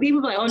 When people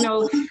are like, oh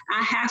no,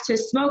 I have to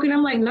smoke. And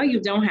I'm like, no, you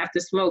don't have to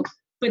smoke.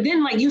 But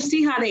then you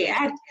see how they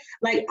act.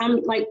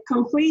 I'm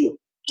complete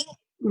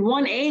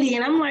 180.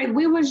 And I'm like,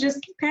 we was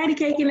just patty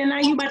caking and now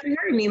you about to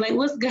hurt me.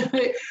 What's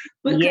good?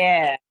 But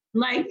yeah.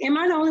 Am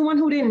I the only one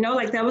who didn't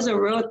know that was a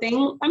real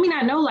thing? I mean,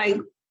 I know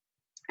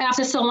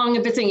after so long,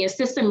 if it's in your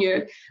system,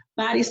 your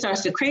body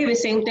starts to crave it.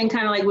 Same thing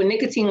kind of like with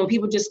nicotine, when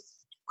people just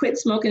quit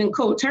smoking in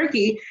cold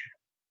turkey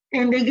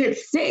and they get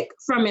sick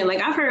from it.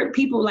 I've heard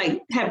people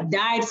have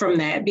died from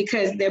that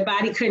because their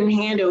body couldn't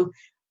handle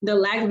the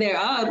lack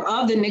thereof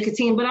of the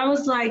nicotine. But I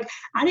was like,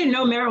 I didn't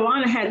know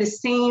marijuana had the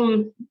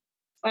same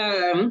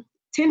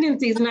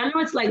tendencies. And I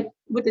know it's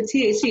with the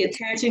THC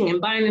attaching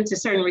and binding to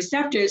certain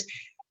receptors,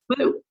 but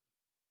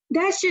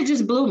that shit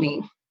just blew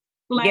me.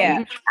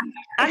 Yeah.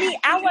 I mean,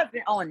 I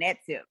wasn't on that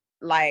tip.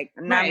 I'm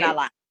not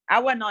lying. I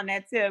wasn't on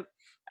that tip.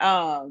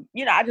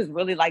 I just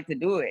really like to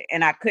do it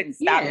and I couldn't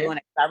stop doing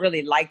it. I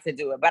really like to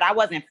do it, but I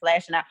wasn't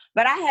flashing out.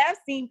 But I have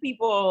seen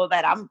people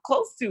that I'm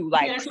close to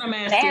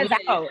spaz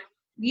out.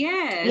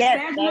 Yes,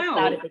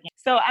 out.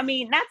 So, I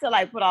mean, not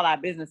to put all our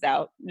business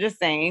out, just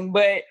saying,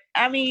 but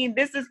I mean,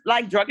 this is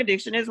drug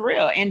addiction is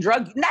real and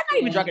not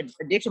even drug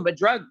addiction, but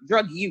drug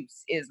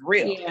use is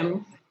real. Yeah.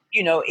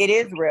 It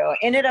is real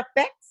and it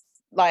affects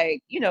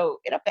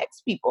it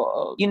affects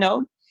people,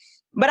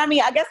 but I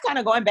mean, I guess kind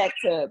of going back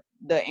to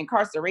the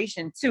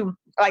incarceration too,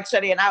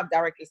 Shadi, and I'll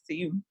direct this to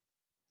you.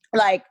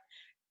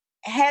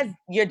 Has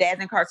your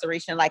dad's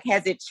incarceration,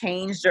 has it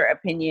changed your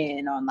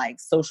opinion on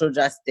social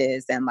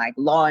justice and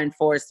law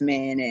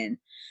enforcement and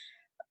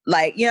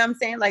you know what I'm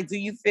saying? Do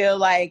you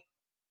feel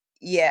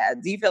you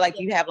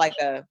have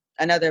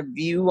another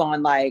view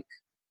on I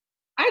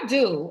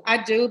do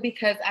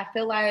because I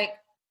feel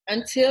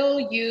until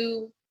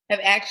you have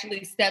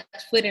actually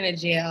stepped foot in a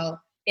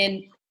jail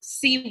and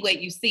see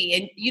what you see.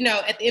 And,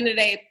 at the end of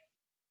the day,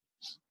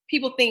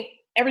 people think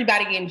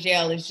everybody in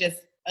jail is just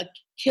a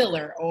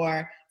killer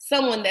or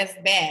someone that's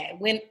bad.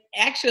 When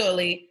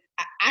actually,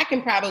 I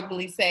can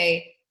probably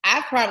say,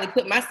 I've probably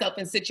put myself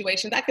in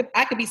situations I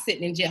could be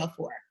sitting in jail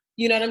for.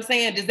 You know what I'm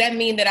saying? Does that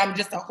mean that I'm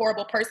just a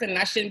horrible person and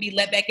I shouldn't be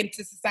let back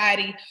into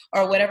society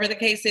or whatever the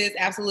case is?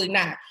 Absolutely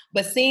not.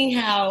 But seeing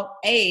how,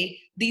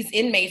 these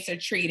inmates are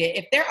treated,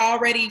 if they're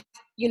already,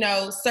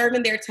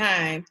 serving their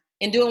time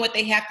and doing what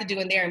they have to do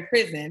and they're in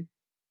prison,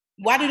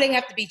 why do they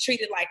have to be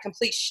treated like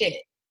complete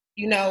shit,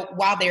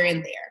 while they're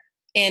in there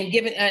and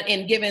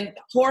given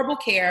horrible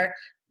care,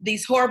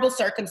 these horrible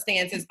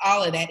circumstances,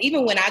 all of that.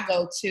 Even when I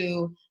go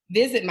to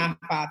visit my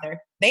father,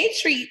 they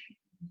treat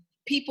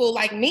people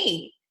like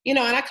me. And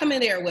I come in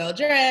there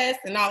well-dressed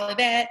and all of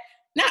that.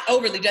 Not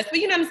overly dressed, but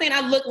you know what I'm saying?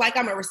 I look like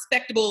I'm a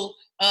respectable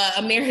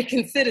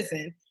American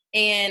citizen.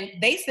 And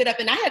they sit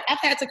up and I've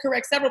had to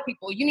correct several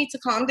people. You need to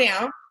calm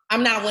down.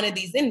 I'm not one of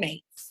these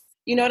inmates.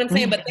 You know what I'm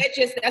saying? But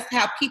that's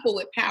how people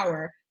with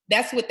power,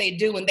 that's what they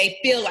do when they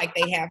feel like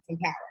they have some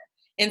power.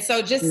 And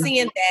so just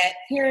seeing that,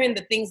 hearing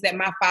the things that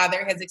my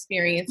father has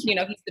experienced, he's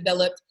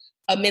developed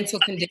a mental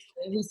condition.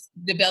 He's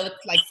developed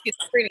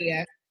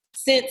schizophrenia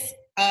since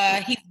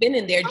he's been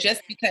in there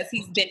just because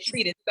he's been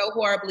treated so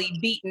horribly,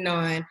 beaten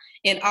on,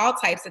 and all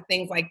types of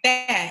things like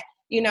that.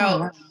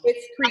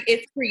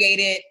 It's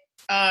created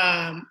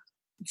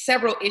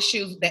several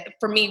issues that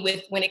for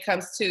me when it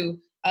comes to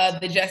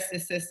the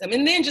justice system.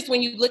 And then just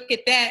when you look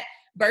at that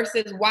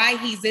versus why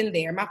he's in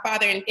there. My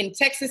father in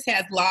Texas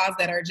has laws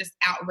that are just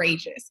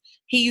outrageous.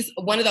 He's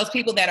one of those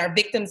people that are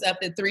victims of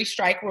the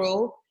 3-strike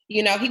rule.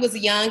 He was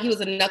young, he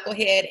was a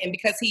knucklehead, and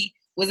because he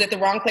was at the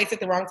wrong place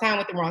at the wrong time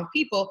with the wrong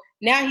people,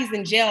 now he's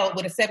in jail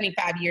with a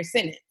 75-year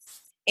sentence.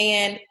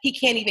 And he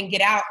can't even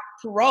get out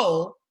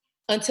parole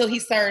until he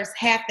serves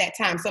half that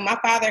time. So my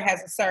father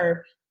has to serve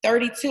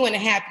 32 and a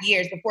half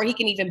years before he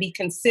can even be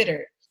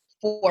considered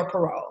for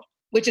parole,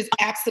 which is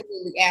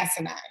absolutely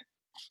asinine.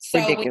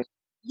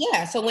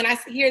 So when I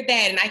hear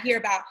that and I hear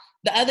about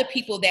the other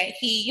people that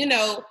he,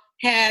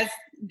 has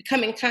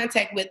come in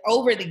contact with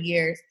over the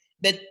years,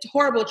 the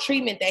horrible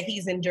treatment that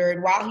he's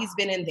endured while he's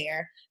been in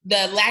there,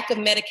 the lack of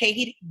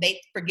medication, they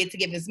forget to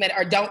give his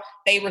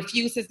they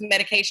refuse his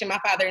medication. My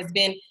father has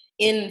been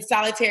in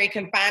solitary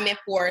confinement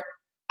for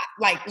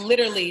like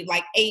literally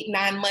like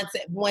 8-9 months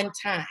at one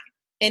time.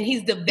 And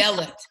he's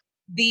developed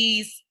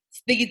these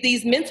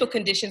mental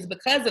conditions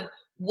because of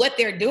what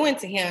they're doing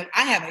to him.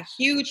 I have a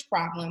huge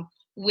problem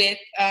with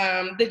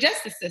the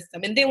justice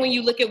system. And then when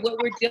you look at what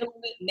we're dealing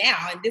with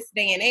now in this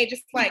day and age,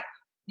 it's like,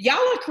 y'all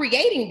are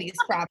creating these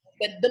problems,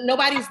 but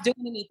nobody's doing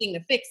anything to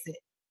fix it.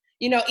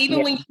 You know,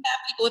 even when you have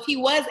people, if he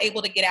was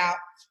able to get out,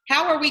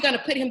 how are we going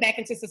to put him back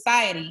into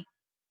society?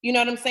 You know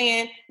what I'm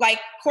saying? Like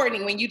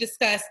Courtney, when you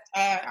discussed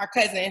our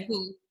cousin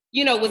who,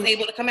 you know, was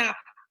able to come out,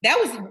 that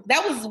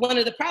was one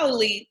of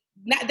the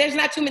there's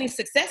not too many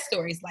success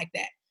stories like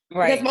that.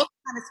 Right. Because most of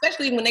the time,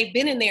 especially when they've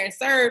been in there and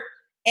served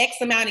X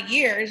amount of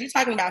years, you're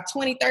talking about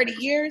 20, 30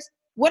 years.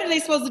 What are they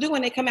supposed to do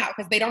when they come out?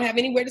 Because they don't have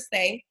anywhere to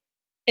stay.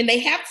 And they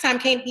half the time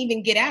can't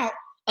even get out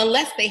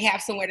unless they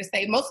have somewhere to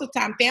stay. Most of the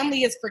time,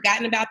 family has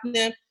forgotten about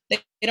them. They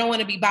don't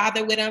want to be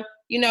bothered with them.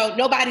 You know,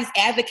 nobody's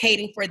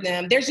advocating for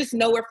them. There's just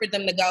nowhere for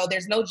them to go.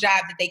 There's no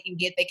job that they can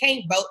get. They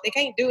can't vote. They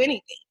can't do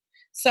anything.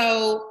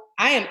 So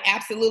I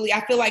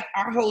feel like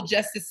our whole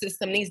justice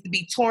system needs to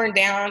be torn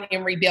down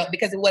and rebuilt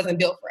because it wasn't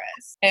built for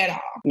us at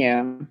all.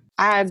 Yeah,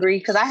 I agree.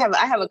 Because I have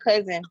a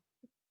cousin.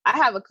 I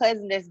have a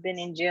cousin that's been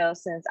in jail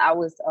since I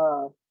was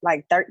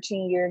like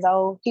 13 years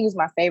old. He was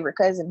my favorite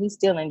cousin. He's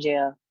still in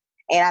jail,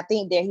 and I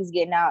think that he's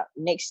getting out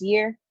next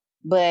year.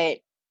 But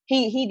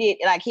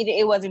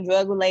it wasn't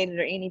drug related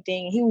or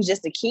anything. He was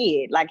just a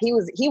kid. Like he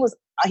wasn't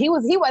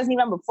even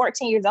number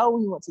 14 years old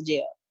when he went to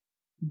jail.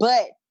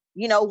 But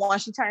you know,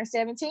 once you turn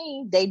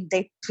 17,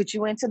 they put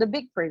you into the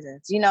big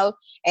prisons. You know,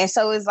 and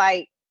so it's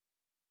like.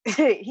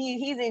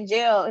 He's in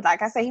jail.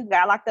 Like I said, he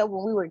got locked up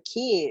when we were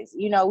kids.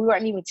 You know, we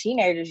weren't even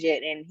teenagers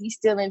yet, and he's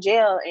still in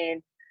jail.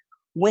 And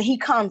when he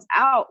comes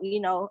out,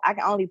 you know, I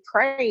can only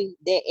pray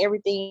that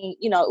everything,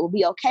 you know, will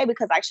be okay.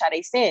 Because like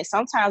Sade said,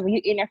 sometimes when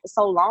you're in there for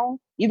so long,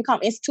 you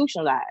become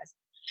institutionalized.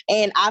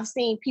 And I've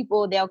seen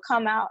people, they'll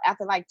come out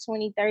after like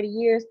 20, 30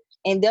 years,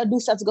 and they'll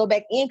do stuff to go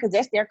back in because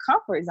that's their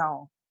comfort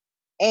zone.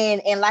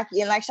 And like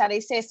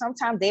Sade said,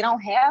 sometimes they don't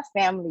have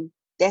family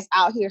that's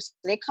out here, so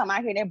they come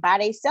out here, they're by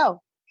themselves.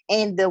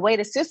 And the way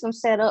the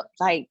system's set up,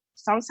 like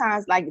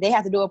sometimes like they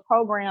have to do a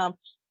program,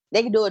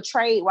 they can do a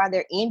trade while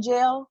they're in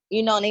jail,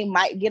 you know, and they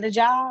might get a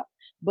job.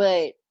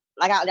 But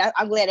like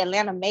I'm glad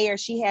Atlanta mayor,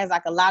 she has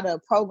like a lot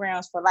of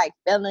programs for like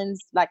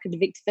felons, like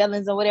convicted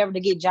felons or whatever to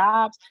get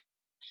jobs.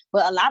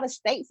 But a lot of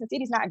states and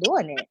cities not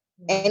doing it.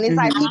 And it's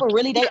like people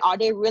really,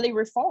 they really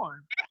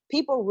reform.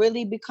 People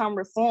really become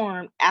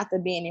reformed after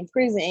being in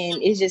prison.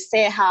 And it's just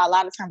sad how a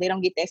lot of times they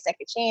don't get that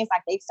second chance.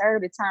 Like they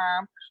serve the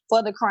time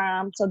for the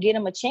crime, so give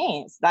them a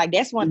chance. Like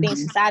that's one thing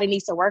society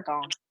needs to work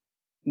on.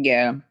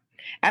 Yeah.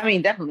 I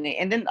mean, definitely.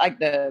 And then like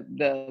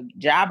the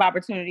job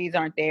opportunities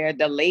aren't there.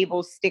 The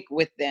labels stick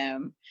with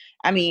them.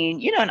 I mean,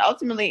 you know, and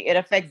ultimately it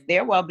affects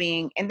their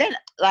well-being. And then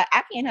like,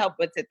 I can't help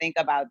but to think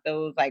about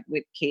those like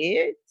with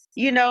kids,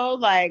 you know,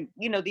 like,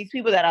 you know, these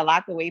people that are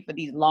locked away for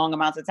these long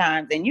amounts of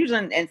times and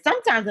usually, and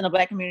sometimes in the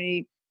Black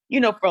community, you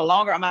know, for a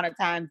longer amount of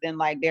times than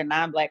like their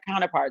non-Black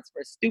counterparts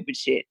for stupid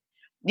shit.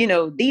 You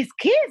know, these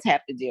kids have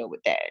to deal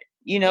with that,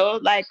 you know,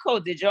 like, Cole,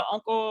 did your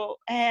uncle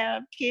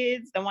have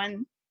kids? The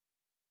one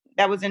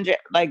that was in jail,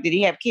 like, did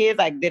he have kids?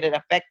 Like, did it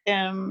affect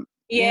them?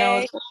 Yeah,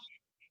 you know?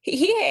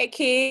 he had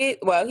kids.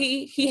 Well,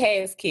 he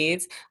has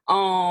kids.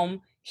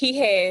 He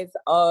has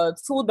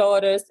 2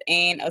 daughters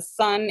and a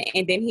son,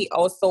 and then he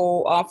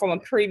also from a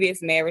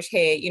previous marriage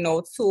had, you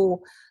know, 2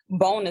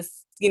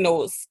 bonus, you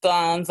know,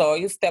 sons or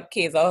your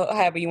stepkids or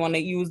however you want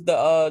to use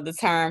the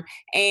term,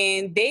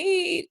 and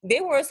they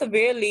were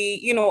severely,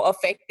 you know,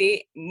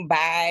 affected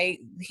by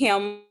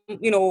him,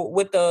 you know,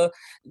 with the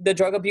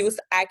drug abuse.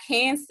 I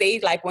can say,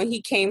 like, when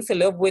he came to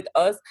live with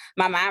us,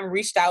 my mom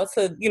reached out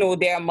to, you know,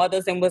 their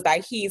mothers and was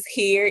like, he's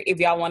here if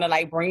y'all want to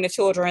like bring the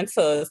children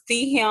to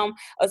see him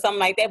or something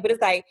like that. But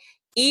it's like,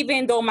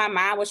 even though my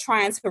mom was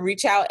trying to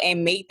reach out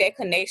and make that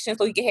connection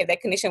so he could have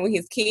that connection with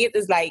his kids,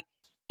 it's like,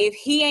 if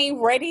he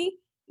ain't ready,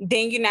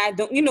 then you're not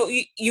doing, you know,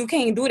 you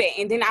can't do that.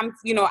 And then I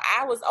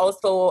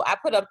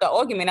put up the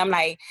argument. I'm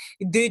like,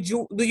 do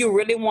you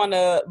really want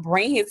to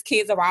bring his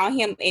kids around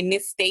him in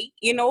this state?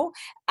 You know,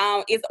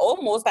 it's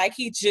almost like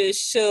he just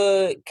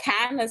should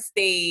kind of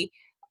stay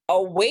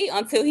away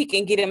until he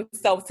can get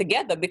himself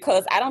together,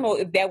 because I don't know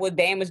if that would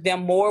damage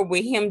them more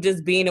with him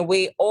just being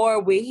away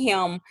or with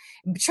him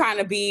trying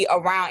to be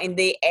around and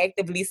they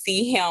actively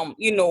see him,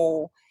 you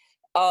know,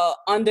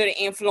 under the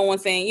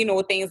influence and, you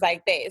know, things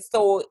like that.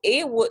 So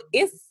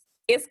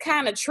it's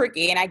kind of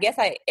tricky. And I guess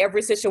like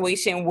every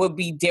situation would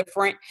be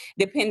different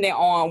depending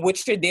on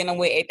what you're dealing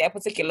with at that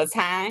particular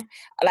time.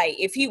 Like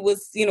if he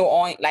was, you know,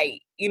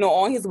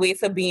 on his way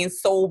to being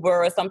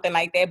sober or something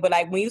like that. But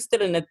like when you're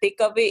still in the thick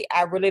of it,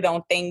 I really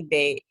don't think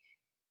that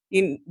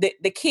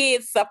the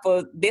kids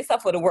suffer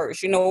the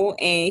worst, you know.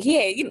 And he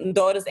had, you know,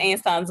 daughters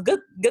and sons. Good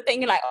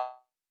thing, like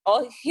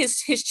all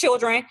his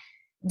children,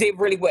 did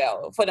really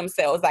well for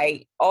themselves.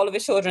 Like all of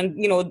his children,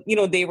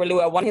 did really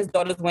well. One of his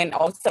daughters went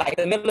off to like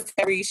the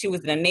military. She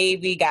was in the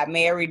Navy, got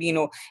married,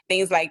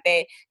 things like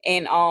that.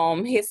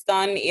 And his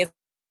son is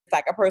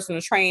like a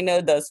personal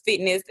trainer, does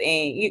fitness,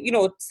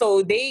 and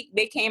so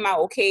they came out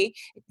okay,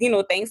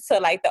 thanks to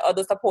like the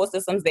other support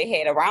systems they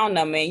had around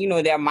them,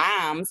 and their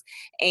moms,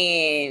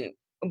 and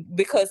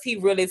because he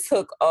really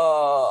took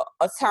a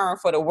turn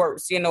for the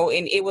worse, and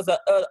it was a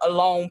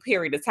long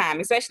period of time,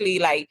 especially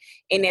like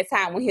in that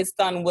time when his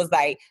son was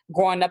like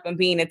growing up and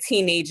being a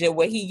teenager,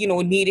 where he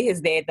needed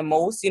his dad the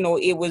most.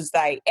 It was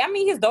like, I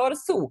mean, his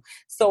daughters too.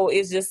 So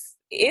it's just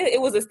it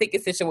was a sticky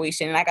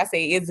situation. Like I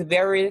say,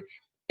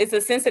 it's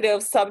a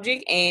sensitive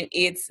subject, and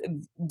it's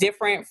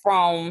different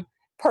from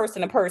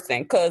person to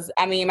person. Because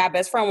I mean, my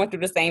best friend went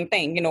through the same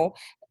thing,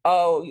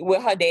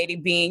 with her daddy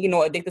being,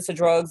 addicted to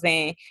drugs.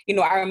 And,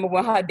 I remember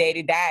when her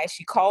daddy died,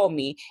 she called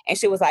me and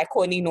she was like,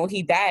 Courtney,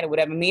 he died or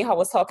whatever. Me and her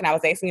was talking. I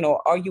was asking,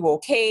 are you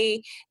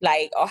okay?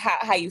 Like, or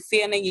how you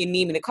feeling? You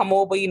need me to come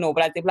over, blah,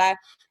 blah, blah.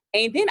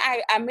 And then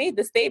I made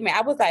the statement.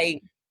 I was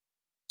like,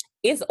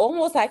 it's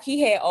almost like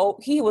he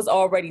was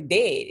already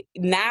dead.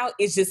 Now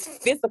it's just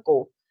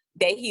physical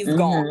that he's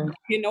gone,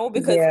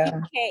 because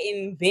he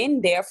hadn't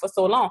been there for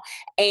so long.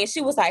 And she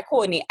was like,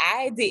 Courtney,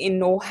 I didn't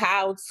know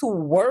how to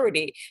word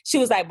it. She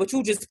was like, but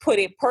you just put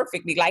it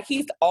perfectly. Like,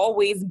 he's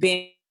always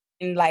been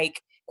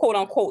like, quote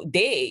unquote,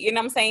 dead. You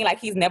know what I'm saying? Like,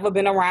 he's never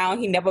been around.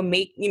 He never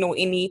make,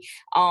 any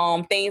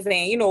things.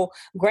 And,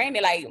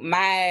 granted, like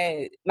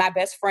my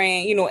best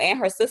friend, and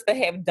her sister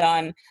have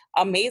done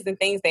amazing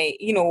things that,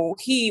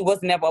 he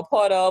was never a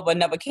part of or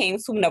never came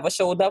to, never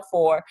showed up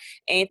for,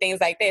 and things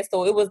like that.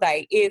 So it was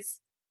like,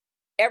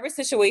 every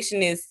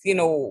situation is,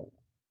 you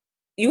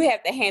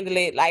have to handle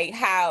it like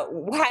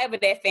however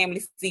that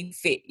family see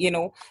fit,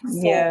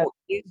 So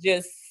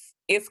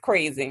it's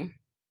crazy.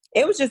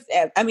 It was just,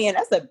 I mean,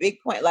 that's a big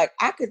point. Like,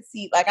 I could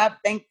see, like, I've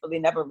thankfully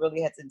never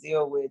really had to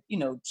deal with,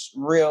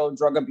 real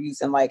drug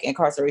abuse and like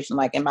incarceration,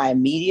 like in my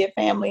immediate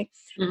family.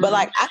 Mm-hmm. But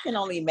like, I can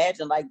only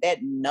imagine like that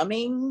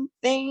numbing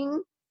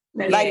thing,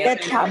 like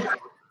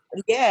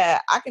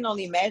that. I can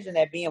only imagine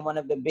that being one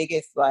of the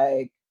biggest,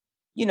 like,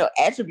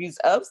 attributes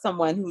of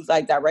someone who's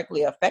like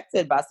directly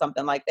affected by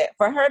something like that.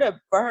 For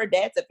her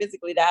dad to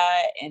physically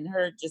die and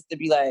her just to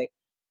be like,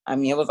 I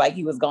mean, it was like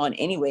he was gone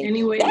anyway.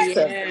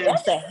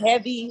 That's a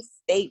heavy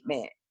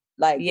statement.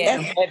 Like,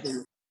 that's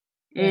heavy.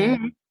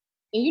 Mm-hmm. And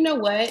you know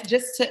what?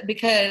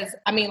 Because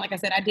I mean, like I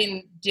said, I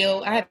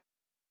have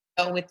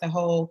dealt with the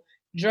whole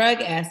drug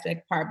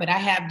aspect part, but I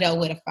have dealt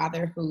with a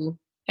father who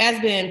has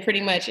been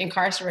pretty much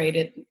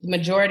incarcerated the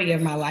majority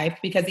of my life,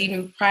 because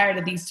even prior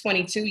to these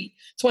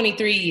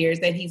 23 years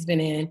that he's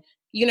been in,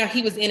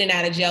 he was in and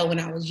out of jail when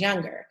I was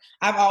younger.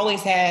 I've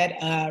always had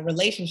a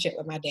relationship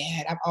with my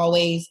dad. I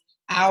always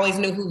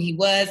knew who he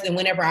was. And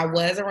whenever I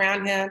was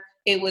around him,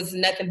 it was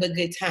nothing but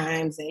good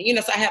times. And,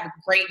 so I have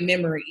great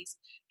memories.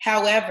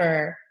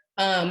 However,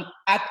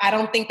 I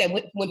don't think that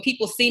when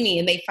people see me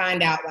and they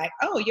find out like,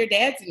 oh, your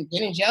dad's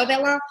been in jail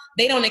that long,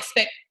 they don't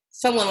expect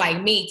someone like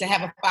me to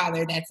have a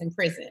father that's in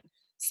prison.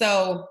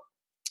 So,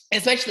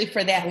 especially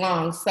for that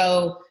long.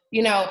 So,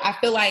 I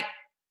feel like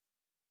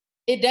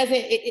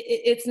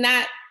it's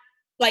not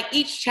like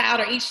each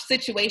child or each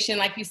situation,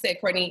 like you said,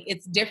 Courtney,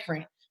 it's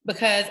different,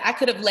 because I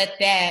could have let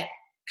that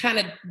kind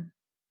of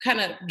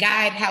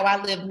guide how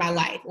I lived my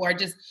life, or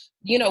just,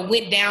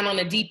 went down on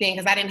the deep end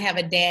because I didn't have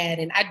a dad.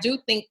 And I do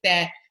think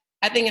and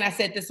I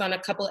said this on a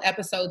couple of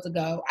episodes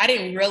ago, I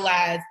didn't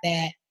realize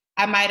that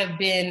I might have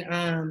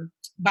been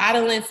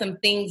bottling some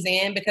things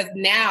in, because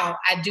now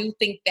I do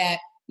think that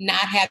not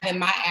having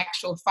my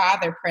actual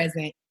father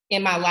present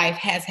in my life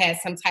has had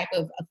some type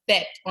of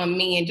effect on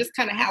me, and just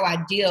kind of how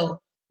I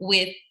deal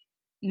with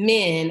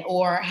men,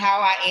 or how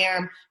I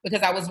am,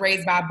 because I was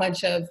raised by a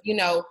bunch of,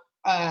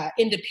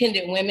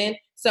 independent women.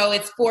 So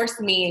it's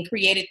forced me and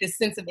created this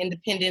sense of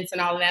independence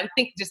and all of that. I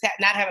think just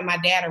not having my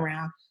dad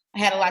around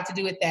had a lot to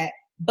do with that.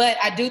 But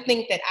I do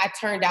think that I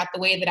turned out the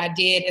way that I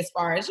did, as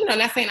far as,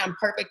 not saying I'm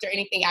perfect or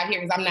anything out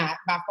here, because I'm not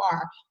by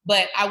far,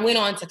 but I went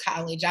on to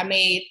college. I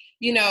made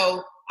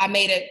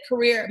a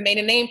career, made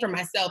a name for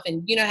myself,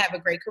 and, have a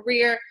great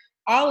career,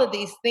 all of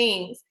these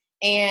things.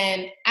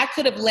 And I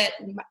could have let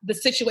the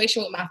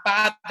situation with my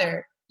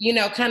father,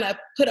 kind of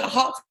put a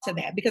halt to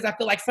that, because I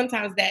feel like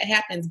sometimes that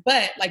happens.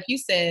 But like you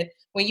said,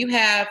 when you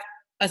have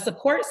a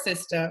support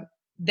system,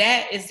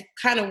 that is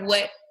kind of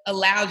what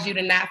allows you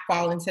to not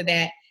fall into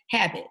that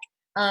habit.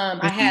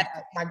 I had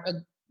a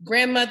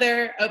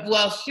grandmother,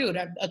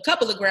 a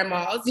couple of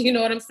grandmas, you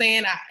know what I'm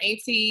saying?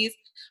 Aunties,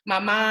 my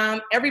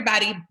mom,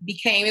 everybody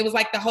it was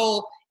like the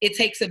whole it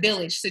takes a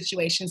village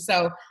situation.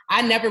 So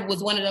I never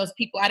was one of those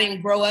people. I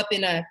didn't grow up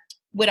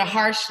with a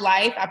harsh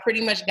life. I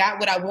pretty much got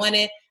what I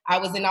wanted. I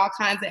was in all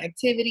kinds of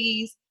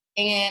activities,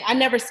 and I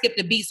never skipped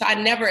a beat. So I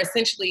never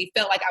essentially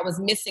felt like I was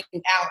missing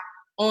out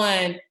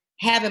on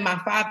having my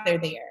father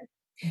there.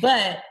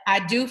 But I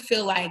do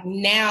feel like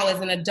now, as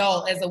an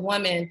adult, as a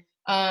woman,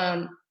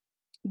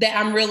 that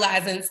I'm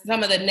realizing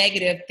some of the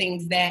negative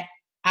things that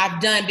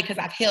I've done because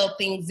I've held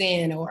things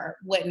in or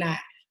whatnot.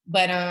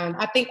 But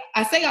I think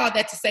I say all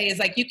that to say is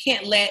like, you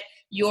can't let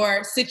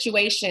your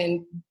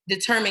situation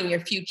determine your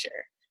future.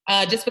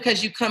 Just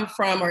because you come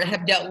from or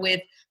have dealt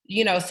with,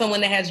 you know,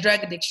 someone that has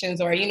drug addictions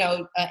or, you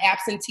know, an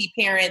absentee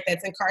parent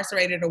that's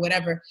incarcerated or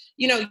whatever,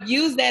 you know,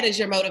 use that as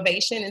your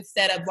motivation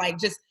instead of like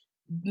just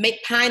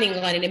pining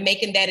on it and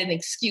making that an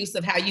excuse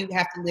of how you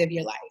have to live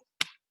your life.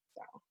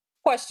 So.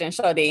 Question,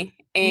 Shadi,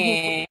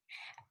 and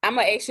I'm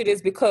gonna ask you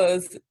this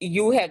because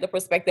you have the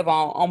perspective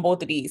on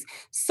both of these.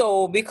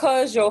 So,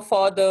 because your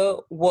father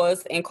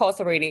was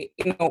incarcerated,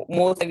 you know,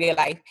 most of your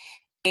life,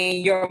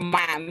 and your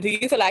mom, do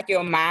you feel like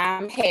your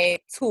mom had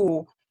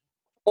to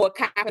or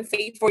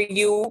compensate for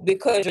you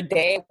because your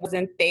dad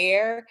wasn't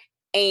there?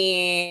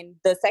 And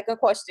the second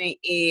question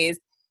is,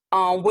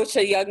 with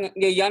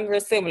your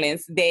younger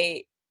siblings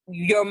that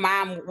your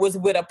mom was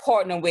with a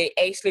partner with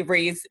actually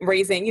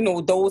raising, you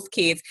know, those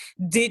kids,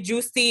 did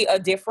you see a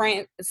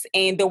difference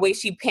in the way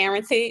she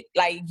parented,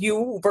 like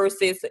you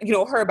versus, you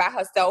know, her by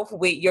herself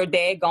with your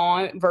dad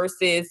gone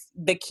versus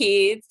the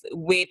kids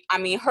with, I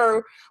mean,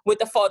 her with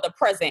the father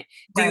present?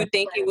 Do you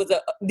think it was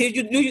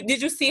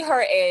did you see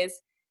her as,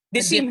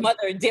 did she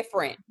mother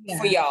different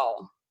for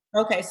y'all?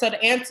 Okay, so to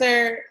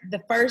answer the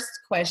first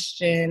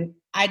question,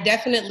 I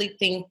definitely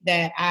think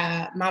that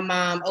my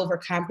mom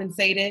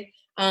overcompensated.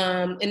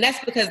 And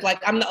that's because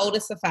like I'm the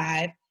oldest of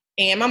 5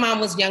 and my mom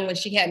was young when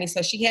she had me.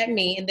 So she had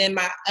me. And then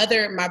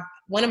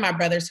one of my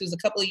brothers, who's a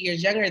couple of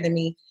years younger than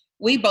me,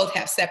 we both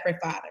have separate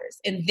fathers.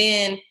 And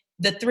then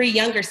the 3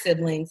 younger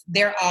siblings,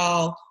 they're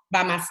all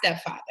by my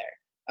stepfather.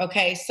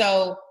 Okay,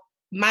 so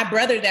my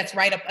brother that's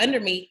right up under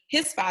me,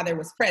 his father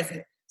was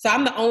present. So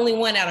I'm the only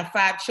one out of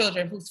 5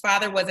 children whose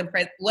father wasn't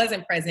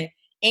present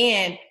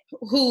and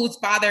whose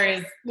father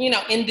is, you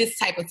know, in this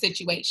type of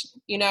situation,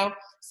 you know?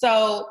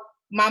 So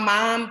my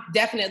mom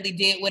definitely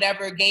did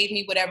whatever, gave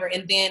me whatever.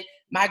 And then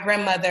my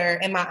grandmother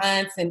and my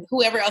aunts and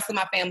whoever else in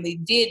my family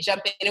did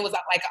jump in. It was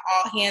like an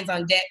all hands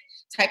on deck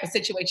type of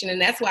situation.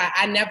 And that's why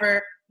I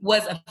never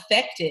was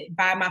affected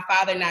by my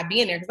father not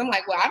being there. Because I'm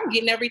like, well, I'm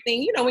getting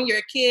everything. You know, when you're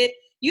a kid,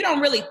 you don't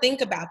really think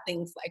about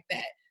things like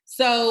that.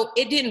 So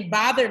it didn't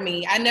bother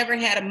me. I never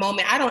had a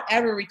moment. I don't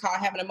ever recall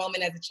having a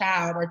moment as a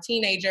child or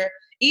teenager,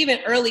 even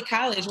early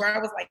college, where I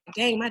was like,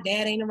 dang, my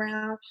dad ain't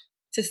around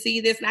to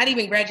see this, not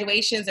even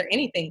graduations or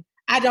anything.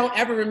 I don't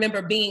ever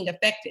remember being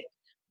affected.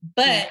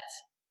 But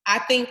I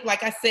think,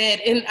 like I said,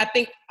 and I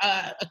think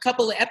a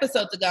couple of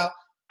episodes ago,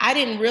 I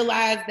didn't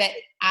realize that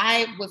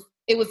I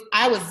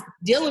was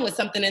dealing with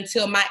something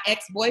until my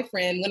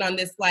ex-boyfriend went on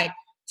this like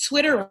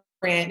Twitter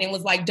rant and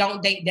was like,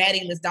 don't date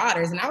daddyless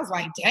daughters. And I was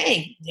like,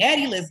 dang,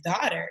 daddyless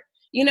daughter,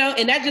 you know?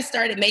 And that just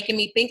started making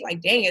me think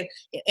like, dang,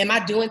 am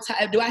I do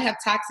I have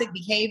toxic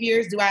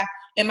behaviors?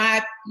 Am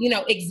I, you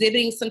know,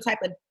 exhibiting some type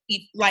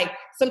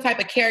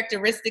of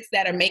characteristics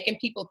that are making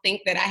people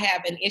think that I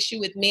have an issue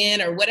with men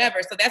or whatever.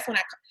 So that's when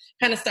I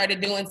kind of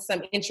started doing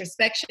some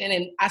introspection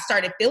and I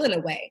started feeling a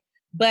way.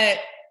 But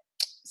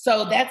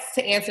so that's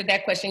to answer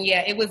that question.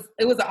 Yeah, it was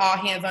an all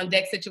hands on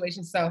deck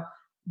situation. So,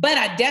 but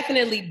I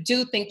definitely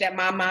do think that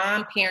my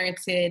mom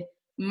parented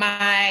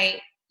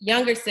my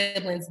younger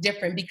siblings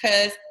different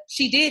because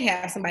she did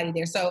have somebody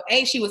there. So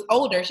she was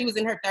older. She was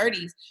in her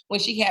 30s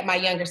when she had my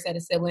younger set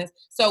of siblings.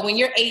 So when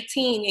you're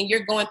 18 and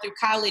you're going through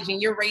college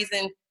and you're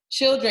raising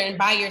children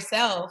by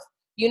yourself,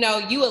 you know,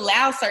 you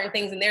allow certain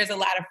things and there's a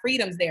lot of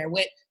freedoms there,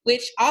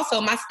 which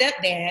also my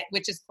stepdad,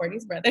 which is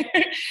Courtney's brother,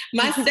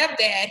 my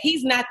stepdad,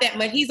 he's not that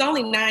much. He's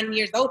only 9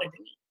 years older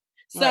than me.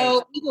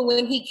 So even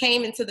when he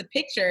came into the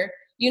picture,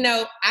 you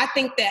know, I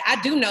think that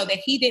I do know that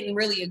he didn't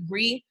really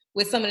agree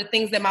with some of the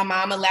things that my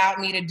mom allowed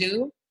me to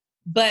do.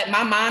 But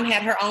my mom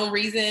had her own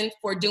reason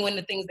for doing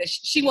the things that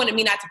she wanted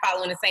me not to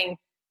follow in the same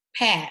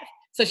path.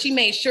 So she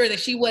made sure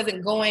that she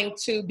wasn't going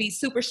to be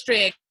super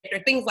strict or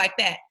things like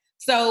that.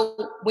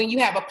 So when you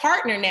have a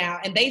partner now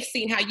and they've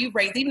seen how you've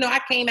raised, even though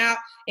I came out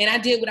and I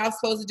did what I was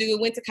supposed to do,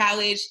 went to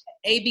college,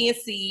 A, B, and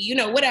C, you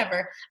know,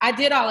 whatever. I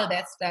did all of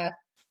that stuff.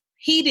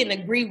 He didn't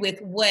agree with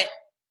what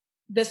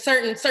the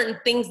certain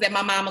things that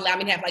my mom allowed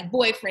me to have, like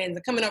boyfriends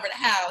and coming over the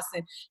house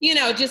and, you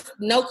know, just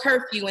no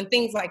curfew and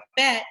things like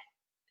that.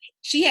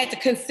 She had to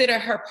consider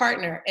her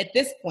partner at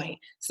this point.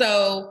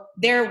 So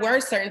there were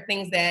certain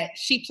things that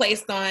she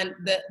placed on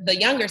the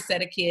younger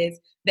set of kids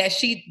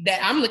that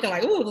I'm looking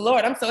like, oh,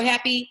 Lord, I'm so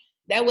happy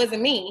that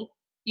wasn't me,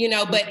 you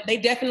know, but they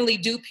definitely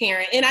do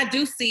parent. And I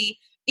do see,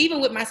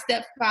 even with my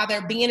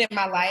stepfather being in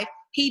my life,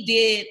 he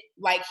did,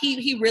 like,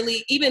 he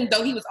really, even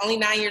though he was only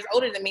 9 years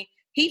older than me,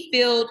 he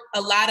filled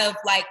a lot of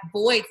like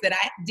voids that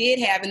I did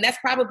have. And that's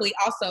probably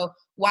also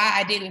why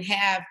I didn't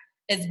have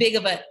as big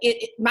of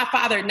my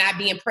father not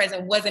being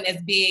present wasn't as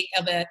big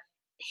of a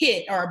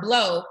hit or a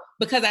blow,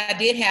 because I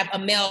did have a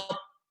male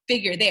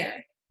figure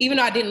there. Even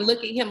though I didn't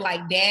look at him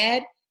like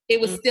dad,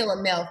 it was still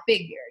a male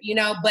figure, you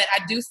know. But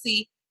I do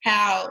see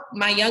how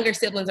my younger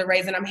siblings are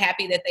raised, and I'm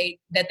happy that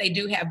they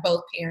do have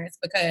both parents,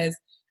 because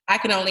I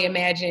can only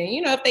imagine,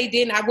 you know, if they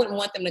didn't, I wouldn't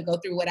want them to go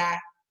through what I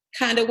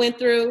kind of went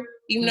through,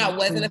 even though I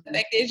wasn't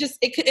affected.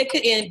 It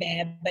could end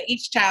bad, but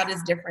each child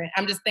is different.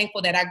 I'm just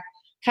thankful that I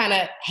kind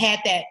of had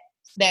that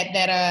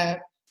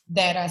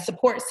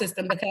support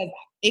system, because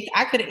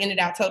I could have ended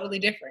out totally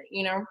different,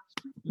 you know?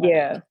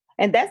 Yeah.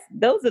 And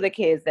those are the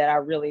kids that I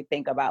really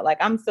think about. Like,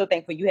 I'm so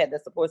thankful you had the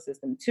support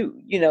system too,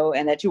 you know,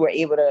 and that you were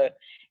able to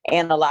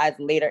analyze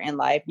later in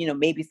life, you know,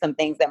 maybe some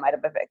things that might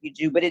have affected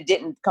you, but it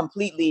didn't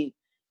completely,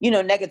 you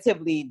know,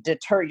 negatively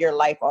deter your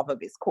life off of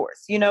its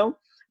course, you know?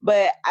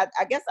 But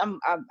I guess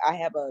I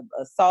have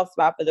a soft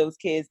spot for those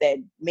kids that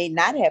may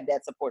not have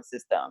that support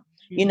system.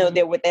 Mm-hmm. You know,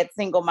 they're with that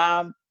single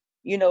mom,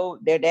 you know,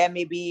 their dad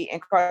may be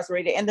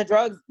incarcerated, and the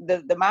drugs,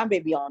 the mom may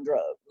be on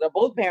drugs, or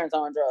both parents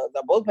are on drugs,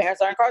 or both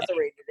parents are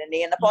incarcerated, and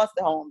they're in the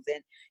foster homes.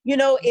 And, you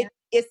know,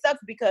 it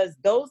sucks because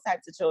those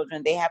types of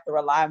children, they have to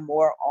rely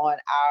more on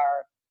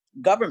our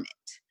government,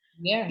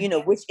 you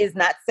know, which is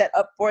not set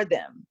up for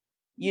them,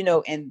 you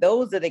know, and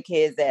those are the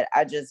kids that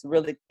I just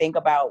really think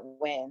about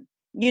when,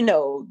 you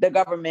know, the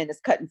government is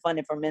cutting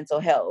funding for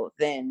mental health,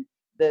 and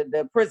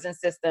the prison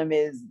system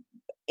is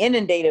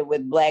inundated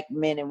with Black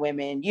men and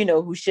women, you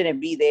know, who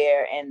shouldn't be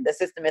there, and the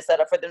system is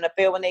set up for them to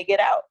fail when they get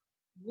out.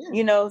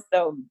 You know,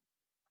 so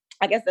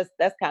I guess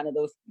that's kind of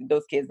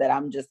those kids that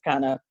I'm just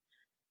kind of,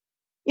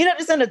 you know,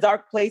 just in a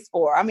dark place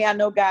for. I mean, I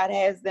know God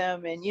has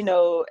them, and, you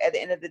know, at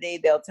the end of the day,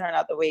 they'll turn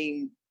out the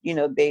way, you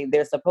know,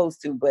 they're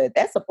supposed to, but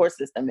that support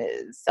system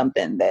is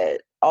something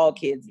that all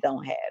kids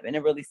don't have, and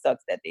it really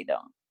sucks that they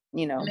don't.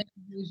 You know, it makes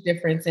a huge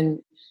difference. And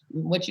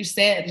what you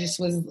said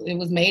it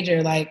was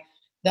major. Like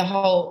the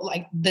whole,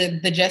 like the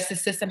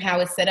justice system,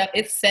 how it's set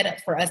up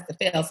for us to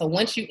fail. So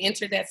once you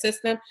enter that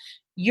system,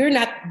 you're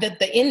not,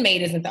 the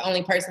inmate isn't the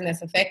only person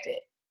that's affected.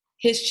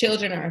 His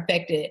children are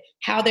affected,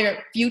 how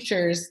their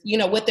futures, you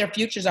know, what their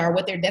futures are,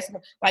 what their destiny,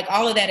 like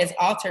all of that is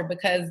altered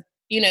because,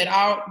 you know,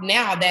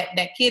 now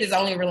that kid is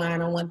only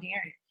relying on one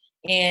parent,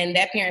 and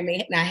that parent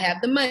may not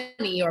have the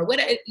money or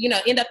whatever, you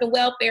know, end up in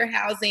welfare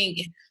housing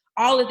and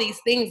all of these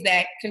things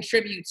that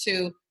contribute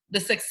to the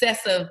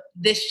success of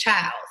this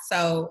child.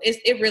 So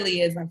it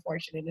really is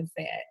unfortunate and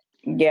sad.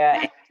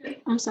 Yeah.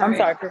 I'm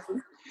sorry, Chrissy.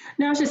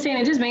 No, I was just saying,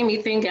 it just made me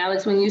think,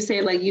 Alex, when you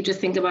said, like, you just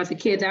think about the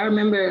kids. I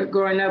remember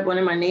growing up, one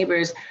of my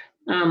neighbors,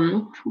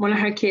 one of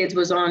her kids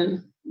was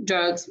on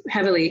drugs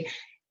heavily.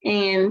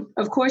 And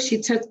of course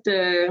she took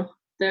the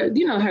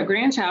you know, her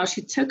grandchild,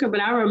 she took her,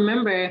 but I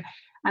remember,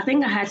 I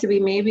think I had to be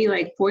maybe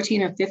like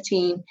 14 or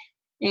 15,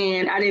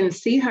 and I didn't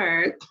see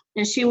her.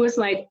 And she was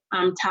like,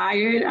 I'm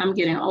tired, I'm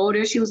getting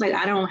older. She was like,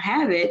 I don't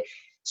have it.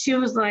 She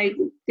was like,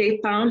 they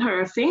found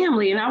her a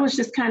family. And I was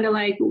just kind of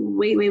like,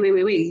 wait.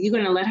 You're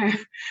going to let her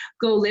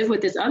go live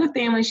with this other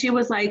family? She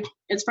was like,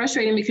 it's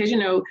frustrating because, you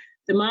know,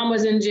 the mom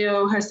was in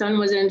jail, her son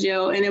was in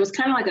jail. And it was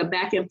kind of like a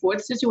back and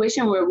forth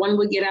situation where one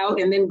would get out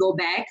and then go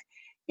back.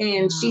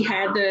 And she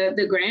had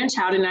the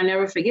grandchild. And I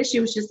never forget,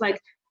 she was just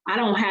like, I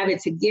don't have it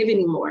to give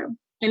anymore.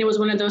 And it was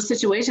one of those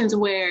situations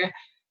where,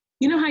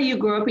 you know how you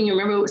grow up and you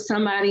remember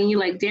somebody and you're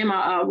like, damn,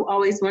 I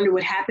always wonder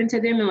what happened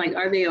to them, and like,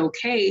 are they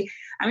okay?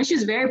 I mean,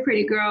 she's a very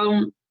pretty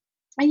girl,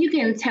 and you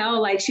can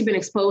tell like she'd been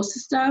exposed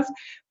to stuff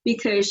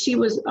because she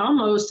was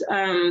almost,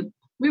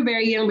 we were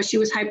very young, but she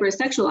was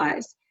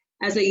hypersexualized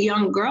as a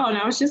young girl. And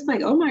I was just like,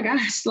 oh my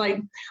gosh,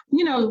 like,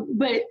 you know,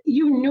 but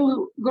you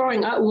knew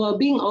growing up, well,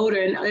 being older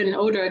and an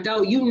older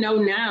adult, you know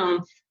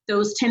now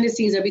those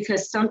tendencies are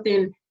because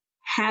something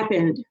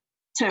happened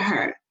to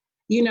her.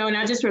 You know, and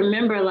I just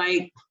remember,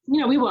 like,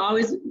 you know, we will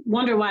always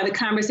wonder why the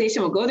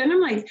conversation would go there. And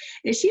I'm like,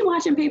 is she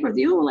watching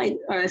pay-per-view, like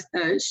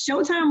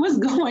Showtime? What's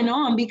going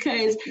on?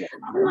 Because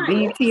I'm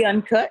like, BET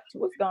Uncut,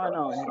 what's going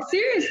on?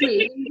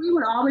 Seriously, we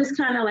would always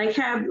kind of like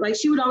have, like,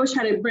 she would always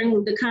try to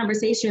bring the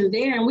conversation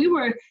there. And we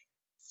were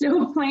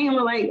still playing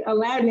with like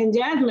Aladdin and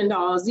Jasmine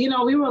dolls. You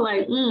know, we were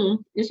like, And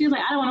she's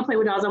like, I don't want to play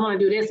with dolls, I want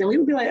to do this. And we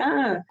would be like,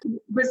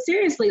 But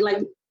seriously,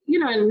 like, you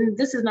know, and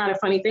this is not a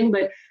funny thing,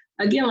 but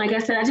again, like I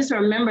said, I just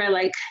remember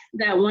like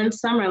that one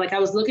summer, like I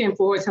was looking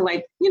forward to,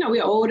 like, you know, we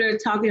were older,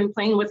 talking,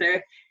 playing with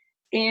her.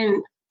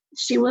 And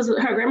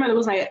her grandmother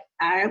was like,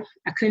 I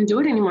couldn't do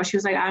it anymore. She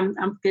was like,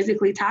 I'm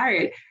physically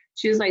tired.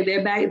 She was like, they're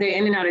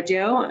in and out of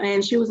jail.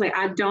 And she was like,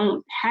 I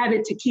don't have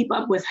it to keep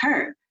up with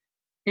her.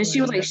 And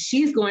she was like,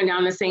 she's going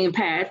down the same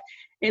path.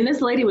 And this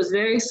lady was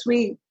very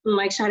sweet.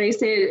 Like Sade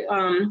said,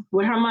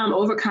 with her mom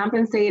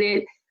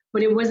overcompensated,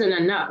 but it wasn't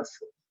enough,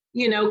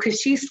 you know,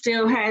 because she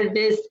still had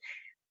this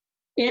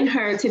in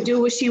her to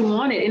do what she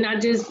wanted. And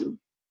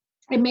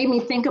it made me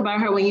think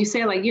about her when you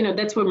say, like, you know,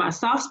 that's where my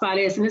soft spot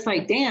is. And it's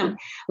like, damn,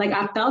 like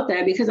I felt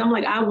that because I'm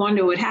like, I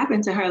wonder what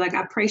happened to her. Like,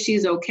 I pray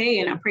she's okay.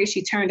 And I pray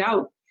she turned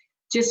out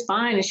just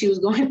fine. And she was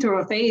going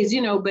through a phase,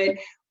 you know, but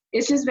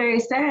it's just very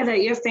sad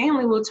that your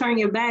family will turn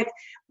your back,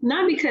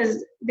 not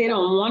because they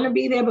don't want to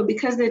be there, but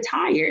because they're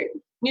tired,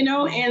 you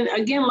know? And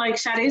again, like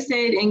Sade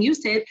said, and you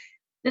said,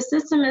 the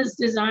system is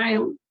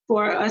designed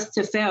for us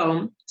to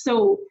fail.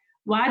 So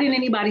why didn't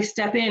anybody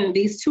step in?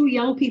 These two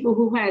young people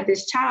who had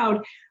this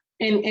child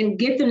and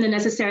get them the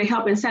necessary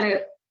help instead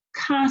of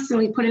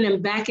constantly putting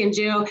them back in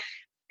jail.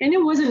 And it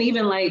wasn't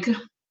even like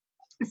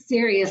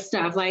serious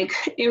stuff. Like,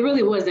 it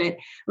really wasn't.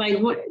 Like,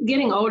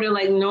 getting older,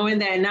 like knowing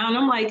that now, and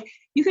I'm like,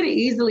 you could have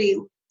easily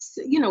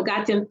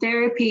got them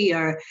therapy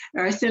or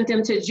sent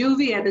them to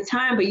juvie at the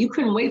time, but you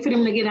couldn't wait for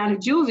them to get out of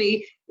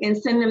juvie and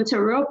send them to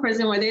real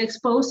prison where they're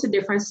exposed to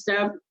different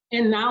stuff.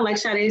 And now, like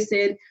Sade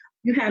said,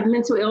 you have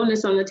mental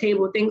illness on the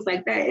table, things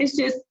like that. It's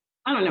just,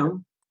 I don't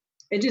know.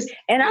 It just,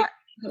 and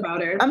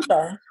about her.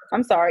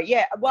 I'm sorry.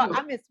 Yeah. Well,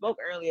 I misspoke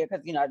earlier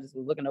because, I just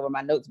was looking over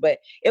my notes, but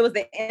it was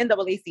the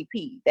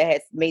NAACP that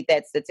has made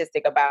that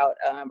statistic about,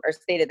 or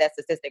stated that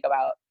statistic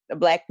about the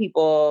Black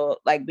people,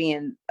 like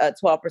being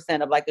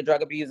 12% of like the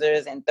drug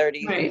abusers and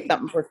 30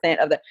 something percent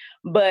of the,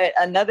 but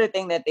another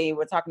thing that they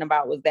were talking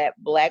about was that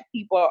Black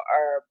people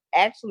are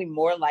actually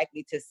more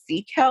likely to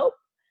seek help,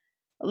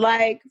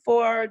 like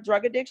for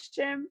drug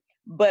addiction,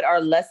 but are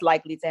less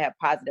likely to have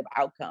positive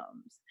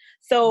outcomes.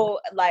 So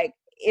like,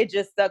 it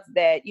just sucks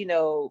that,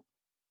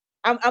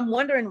 I'm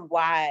wondering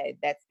why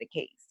that's the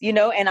case,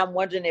 and I'm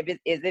wondering is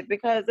it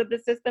because of the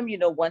system,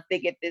 once they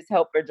get this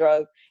help for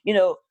drugs,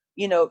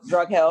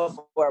 drug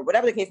help or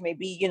whatever the case may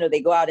be,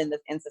 they go out in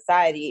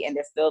society and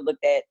they're still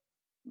looked at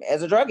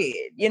as a drug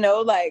head,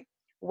 like,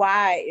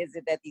 why is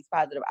it that these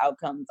positive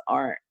outcomes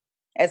aren't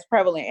as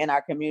prevalent in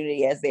our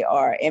community as they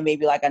are, and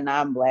maybe like a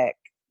non-Black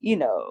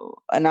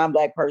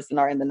person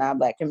or in the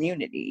non-Black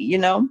community,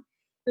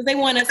 Because they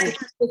want us to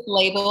keep this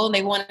label, and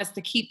they want us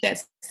to keep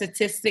that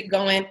statistic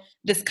going,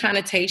 this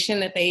connotation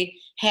that they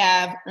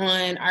have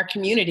on our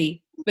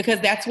community,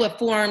 because that's what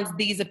forms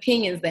these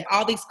opinions that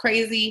all these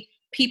crazy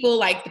people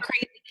like the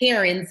crazy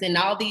Karens and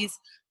all these,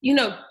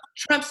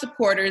 Trump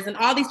supporters and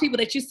all these people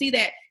that you see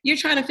that you're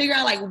trying to figure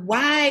out like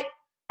why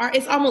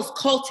it's almost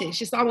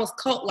cultish. It's almost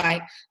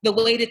cult-like the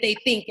way that they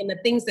think and the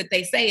things that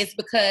they say. Is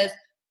because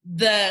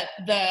the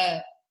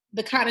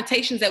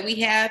connotations that we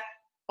have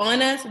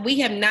on us, we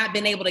have not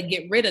been able to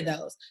get rid of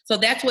those. So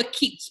that's what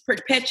keeps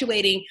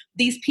perpetuating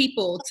these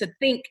people to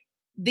think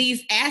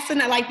these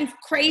asinine, like this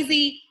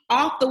crazy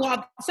off the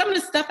wall. Some of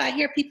the stuff I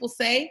hear people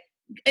say,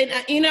 and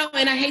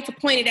I hate to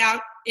point it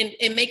out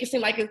and make it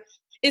seem like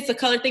it's a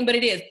color thing, but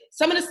it is.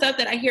 Some of the stuff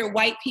that I hear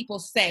white people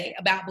say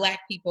about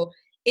Black people,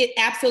 it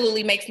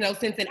absolutely makes no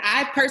sense. And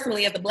I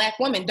personally, as a Black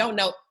woman, don't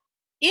know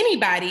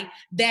anybody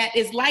that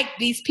is like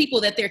these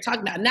people that they're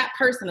talking about. Not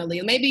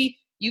personally. Maybe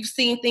you've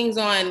seen things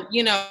on,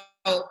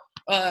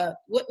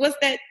 what's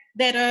that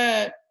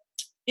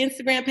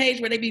Instagram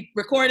page where they be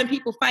recording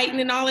people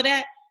fighting and all of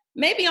that?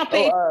 Maybe on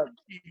page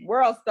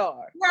World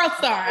Star.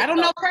 I don't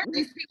know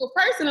these people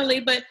personally,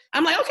 but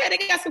I'm like, okay, they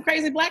got some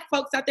crazy Black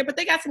folks out there, but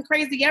they got some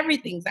crazy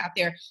everythings out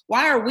there.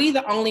 Why are we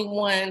the only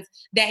ones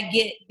that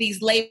get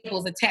these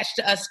labels attached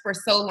to us for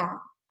so long?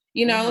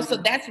 So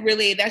that's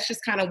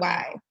just kind of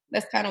why.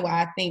 That's kind of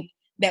why I think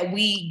that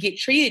we get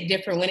treated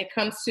different when it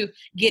comes to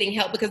getting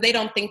help, because they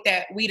don't think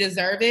that we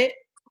deserve it,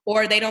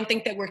 or they don't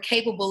think that we're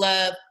capable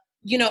of,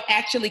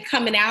 actually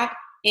coming out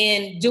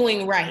and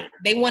doing right.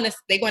 They want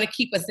to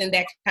keep us in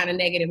that kind of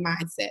negative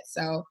mindset.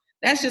 So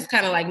that's just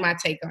kind of like my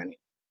take on it.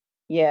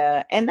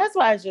 Yeah. And that's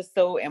why it's just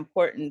so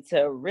important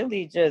to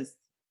really just,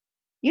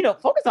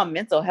 focus on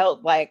mental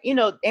health. Like,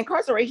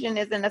 incarceration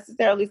isn't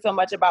necessarily so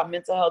much about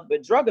mental health,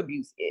 but drug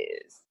abuse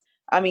is.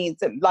 I mean,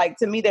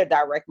 to me, they're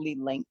directly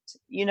linked,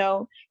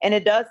 and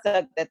it does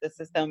suck that the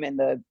system and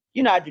the,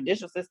 our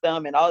judicial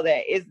system and all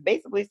that is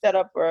basically set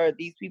up for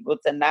these people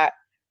to not,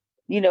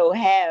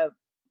 have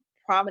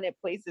prominent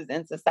places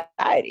in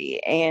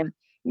society. And,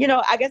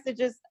 I guess it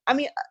just,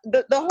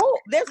 the whole,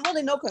 there's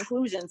really no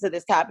conclusion to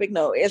this topic.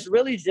 No, it's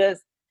really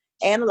just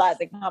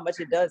analyzing how much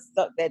it does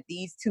suck that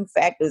these two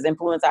factors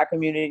influence our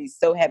communities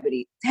so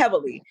heavily.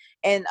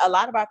 And a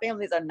lot of our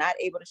families are not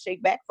able to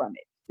shake back from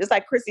it. Just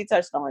like Chrissy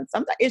touched on,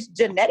 sometimes it's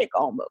genetic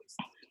almost,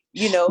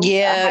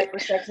 Yeah. a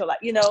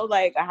hypersexualized,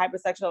 like a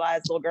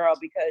hypersexualized little girl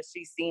because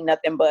she's seen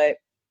nothing but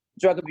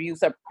drug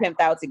abuse or pimped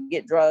out to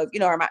get drugs, you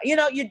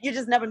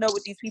just never know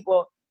what these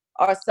people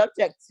are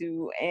subject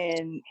to.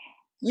 And,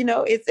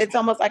 it's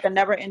almost like a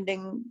never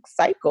ending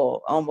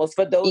cycle almost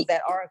for those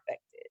that are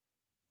affected.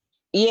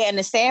 Yeah. And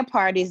the sad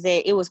part is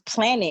that it was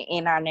planted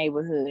in our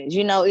neighborhoods.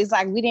 It's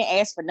like we didn't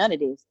ask for none of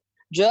this.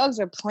 Drugs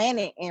are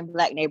planted in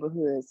Black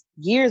neighborhoods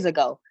years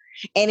ago.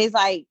 And it's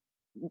like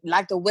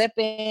the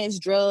weapons,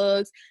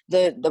 drugs,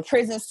 the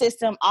prison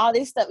system, all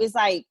this stuff. It's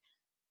like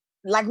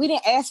we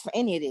didn't ask for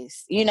any of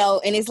this,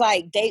 and it's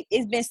like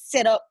it's been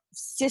set up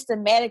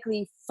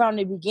systematically from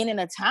the beginning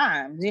of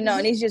time,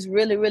 and it's just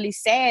really, really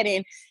sad.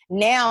 And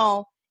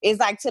now it's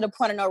like to the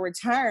point of no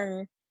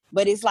return,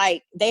 but it's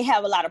like they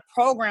have a lot of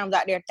programs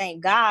out there,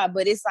 thank God,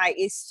 but it's like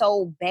it's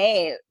so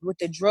bad with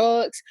the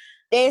drugs.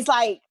 There's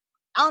like,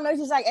 I don't know, it's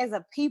just like as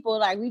a people,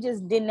 like we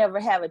just didn't ever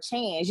have a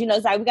chance.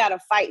 It's like we got to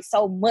fight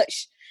so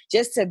much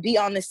just to be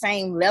on the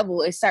same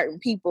level as certain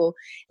people.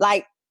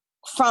 Like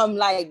from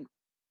like,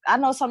 I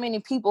know so many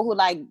people who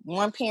like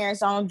one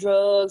parent's on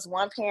drugs,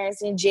 one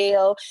parent's in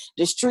jail,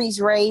 the streets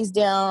raised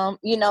them,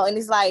 and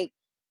it's like,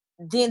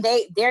 then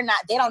they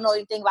don't know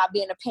anything about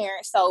being a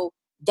parent. So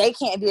they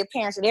can't be a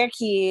parent to their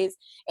kids.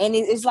 And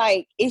it's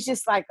like, it's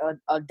just like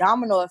a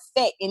domino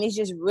effect. And it's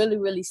just really,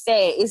 really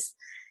sad. It's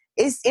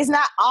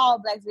not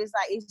all Blacks. It's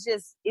like,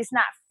 it's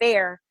not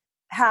fair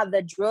how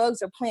the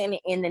drugs are planted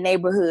in the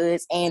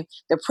neighborhoods, and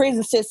the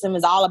prison system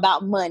is all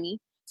about money.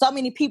 So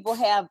many people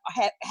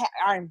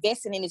are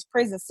investing in this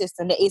prison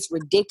system that it's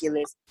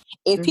ridiculous.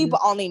 If people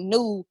only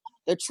knew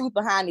the truth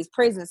behind this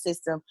prison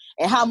system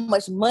and how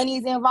much money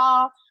is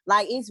involved,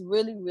 like, it's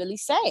really, really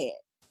sad.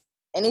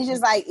 And it's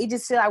just like, it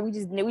just feel like we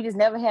just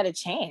never had a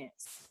chance.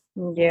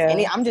 Yeah.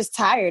 And I'm just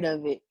tired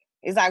of it.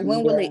 It's like,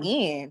 when will it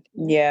end?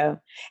 Yeah.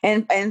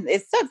 And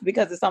it sucks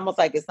because it's almost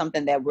like it's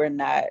something that we're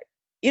not,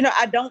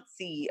 I don't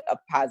see a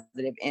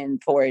positive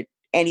end for it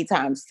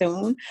anytime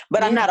soon,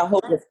 but I'm not a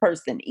hopeless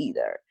person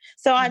either.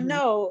 So I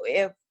know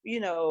if,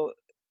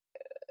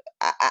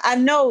 I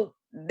know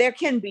there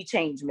can be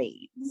change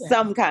made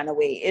some kind of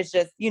way. It's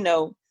just,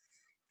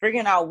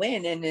 figuring out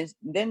when. And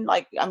then,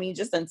 like,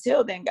 just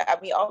until then,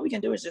 all we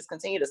can do is just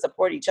continue to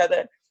support each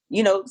other,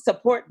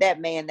 support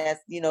that man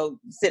that's,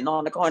 sitting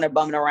on the corner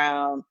bumming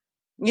around,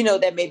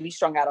 that may be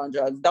strung out on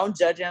drugs. Don't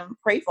judge him,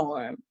 pray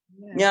for him.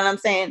 You know what I'm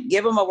saying?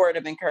 Give him a word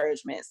of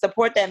encouragement.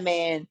 Support that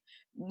man,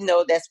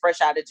 that's fresh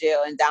out of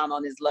jail and down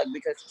on his luck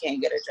because he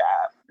can't get a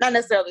job. Not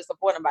necessarily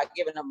support him by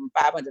giving him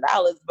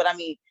 $500, but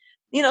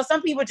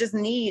some people just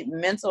need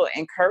mental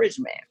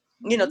encouragement,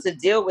 to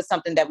deal with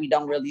something that we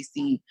don't really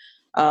see,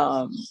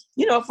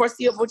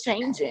 foreseeable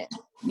change in,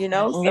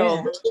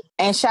 so.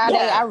 And Sade,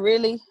 I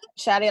really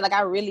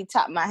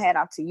top my hat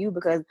off to you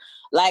because,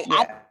 like,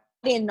 I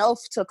didn't know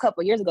till a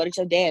couple of years ago that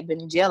your dad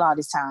been in jail all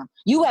this time.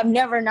 You have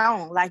never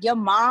known. Like, your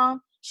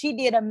mom, she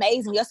did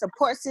amazing. Your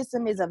support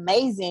system is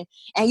amazing.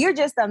 And you're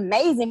just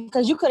amazing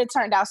because you could have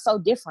turned out so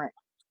different,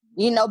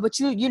 but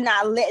you're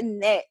not letting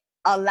that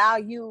allow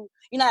you.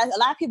 A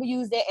lot of people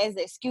use that as an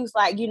excuse,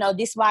 like,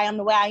 this is why I'm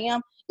the way I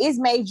am. It's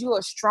made you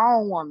a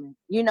strong woman,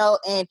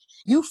 and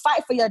you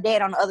fight for your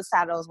dad on the other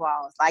side of those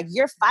walls. Like,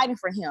 you're fighting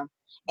for him.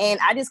 And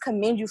I just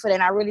commend you for that.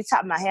 And I really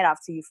top my hat off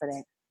to you for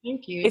that.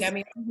 Thank you. Got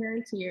me here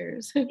in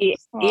tears.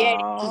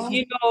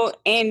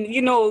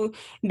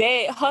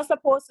 That her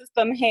support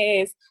system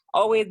has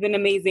always been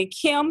amazing.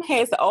 Kim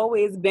has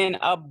always been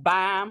a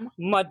bomb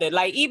mother.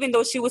 Like, even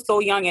though she was so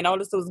young and all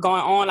this was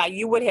going on, like,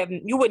 you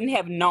wouldn't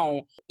have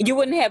known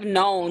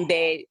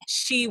that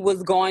she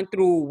was going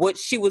through what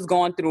she was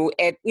going through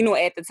at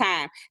the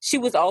time. She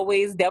was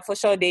always there for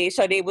Sade.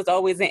 Sade was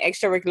always in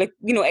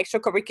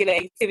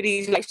extracurricular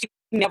activities. Like, she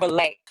never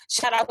lacked.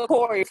 Shout out to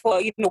Corey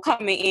for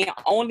coming in,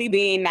 only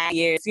being 9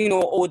 years,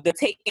 or the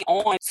taking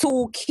on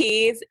 2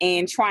 kids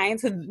and trying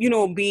to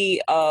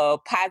be a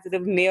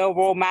positive male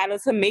role model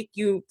to make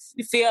you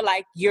feel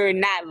like you're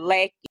not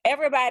lacking.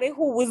 Everybody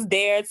who was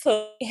there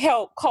to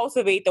help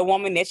cultivate the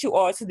woman that you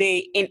are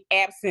today in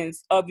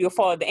absence of your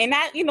father, and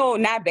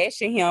not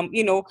bashing him.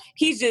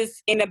 He's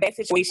just in a bad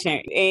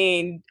situation,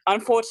 and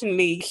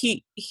unfortunately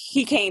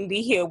he can't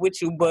be here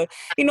with you. But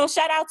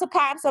shout out to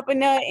Pops up in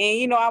there,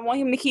 and I want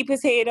him to keep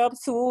his head up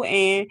too,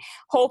 and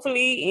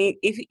hopefully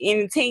if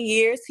in 10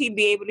 years he'd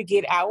be able to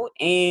get out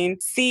and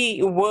see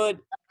what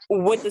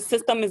the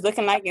system is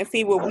looking like and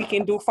see what we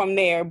can do from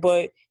there.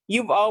 But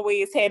you've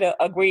always had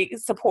a great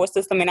support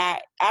system, and I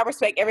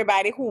respect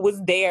everybody who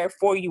was there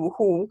for you,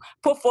 who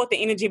put forth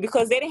the energy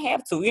because they didn't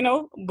have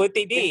to, but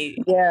they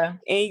did. Yeah.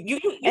 And you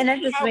and that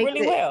just makes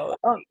really it, well.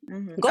 Oh,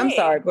 I'm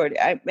sorry, Cordy.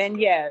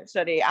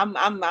 Sade, I'm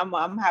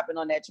hopping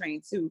on that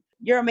train too.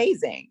 You're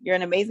amazing. You're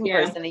an amazing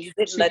person, and you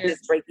didn't let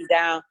this break you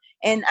down.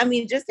 And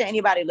just to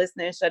anybody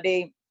listening,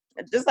 Sade,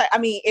 just like,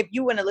 if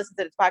you wouldn't have listened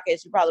to this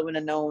podcast, you probably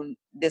wouldn't have known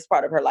this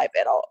part of her life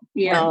at all.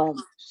 Yeah.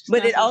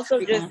 But it also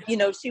just,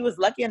 she was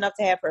lucky enough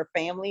to have her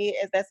family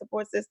as that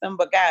support system.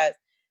 But guys,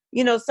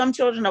 some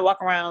children are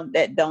walking around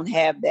that don't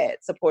have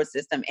that support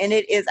system. And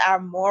it is our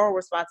moral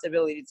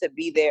responsibility to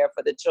be there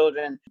for the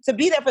children,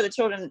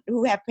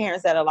 who have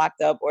parents that are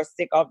locked up or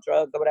sick off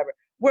drugs or whatever.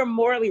 We're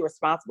morally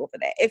responsible for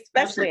that,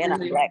 especially in our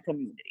Black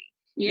community.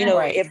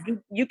 Yeah, if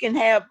you can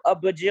have a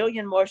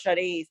bajillion more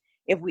Sades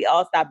if we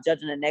all stop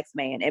judging the next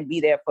man and be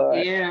there for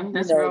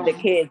the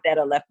kids that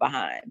are left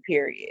behind,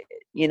 period.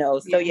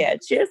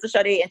 Cheers to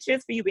Sade, and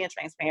cheers for you being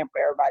transparent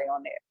for everybody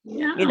on there.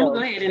 Yeah, I'm gonna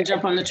go ahead and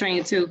jump on the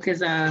train too, because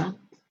my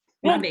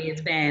day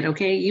is bad,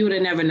 okay? You would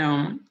have never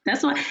known.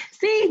 That's why,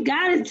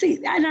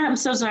 I'm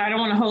so sorry, I don't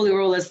want to holy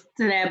roll us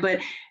to that, but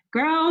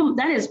girl,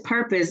 that is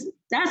purpose.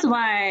 That's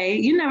why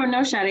you never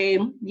know,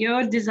 Sade.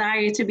 Your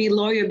desire to be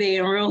Lawyer Bae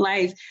in real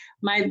life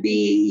might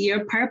be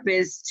your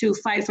purpose to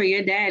fight for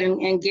your dad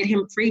and get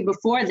him free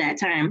before that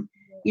time.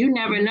 You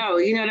never know.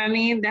 You know what I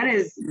mean? That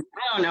is,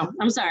 I don't know.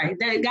 I'm sorry.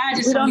 That God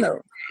just told me.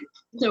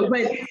 So,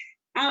 but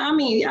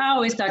I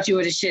always thought you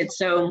were the shit.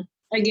 So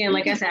again,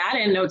 like I said, I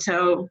didn't know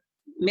till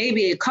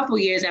maybe a couple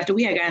years after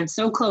we had gotten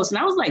so close. And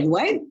I was like,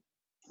 what?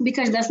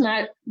 Because that's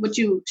not what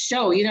you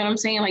show. You know what I'm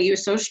saying? Like, you're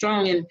so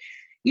strong and,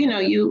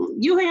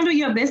 you handle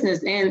your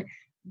business. And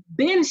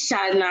been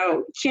shouting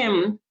out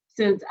Kim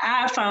since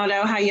I found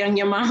out how young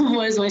your mom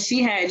was when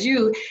she had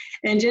you,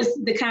 and just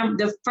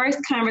the first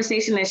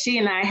conversation that she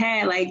and I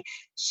had, like,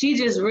 she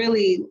just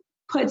really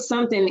put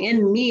something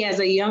in me as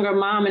a younger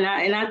mom, and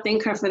I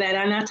thank her for that.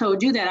 And I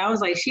told you that. I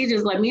was like, she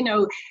just let me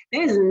know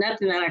there's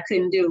nothing that I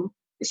couldn't do.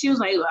 She was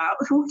like, well,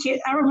 who cares?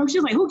 I remember she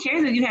was like, who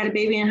cares if you had a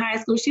baby in high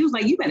school? She was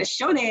like, you better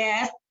show their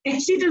ass.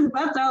 And she just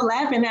bust out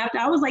laughing after.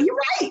 I was like, you're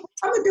right.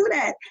 I'm going to do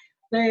that.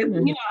 But,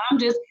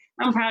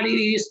 I'm proud of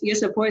you. Your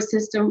support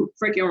system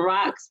freaking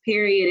rocks,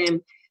 period.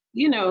 And,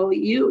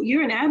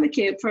 you're an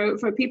advocate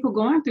for people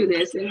going through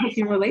this and who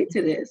can relate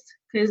to this.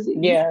 Because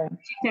you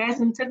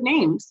passed and took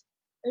names.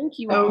 Thank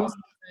you all so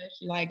much.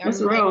 Like,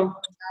 that's real.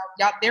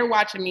 Y'all, they're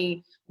watching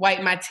me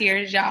wipe my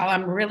tears, y'all.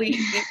 It really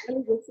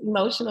gets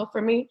emotional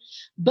for me.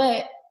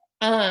 But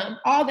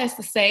all that's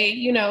to say,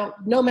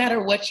 no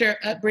matter what your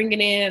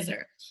upbringing is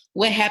or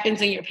what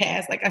happens in your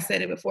past, like I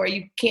said it before,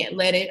 you can't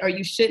let it, or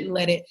you shouldn't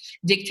let it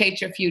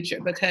dictate your future,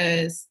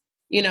 because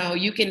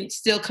you can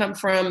still come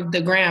from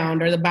the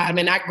ground or the bottom.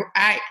 And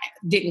I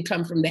didn't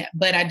come from that,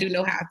 but I do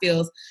know how it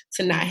feels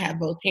to not have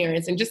both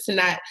parents and just to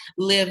not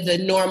live the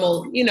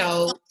normal,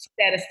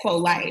 status quo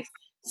life.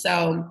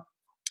 So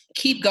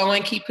keep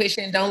going, keep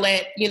pushing. Don't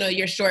let,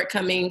 your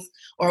shortcomings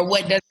or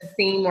what doesn't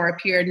seem or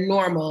appear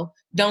normal,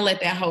 don't let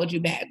that hold you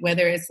back.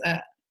 Whether it's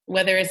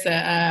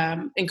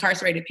a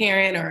incarcerated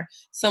parent or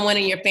someone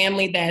in your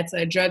family that's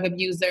a drug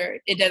abuser,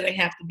 that doesn't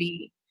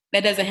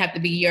have to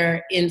be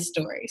your end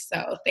story.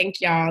 So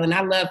thank y'all. And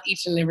I love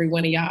each and every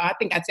one of y'all. I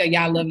think I tell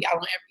y'all I love y'all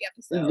on every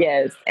episode.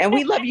 Yes. And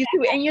we love you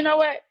too. And you know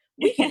what?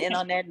 We can end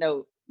on that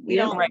note. We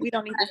don't need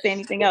to say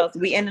anything else.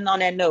 We ending on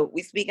that note.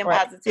 We speak in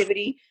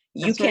positivity.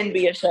 You can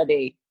be a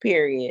Sade,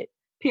 period.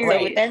 So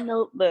with that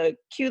note, look,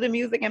 cue the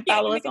music and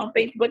follow us on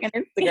Facebook and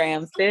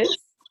Instagram, sis.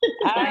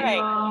 All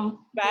right.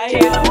 Bye.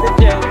 Cheers to the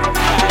joke.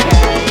 Bye,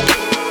 guys.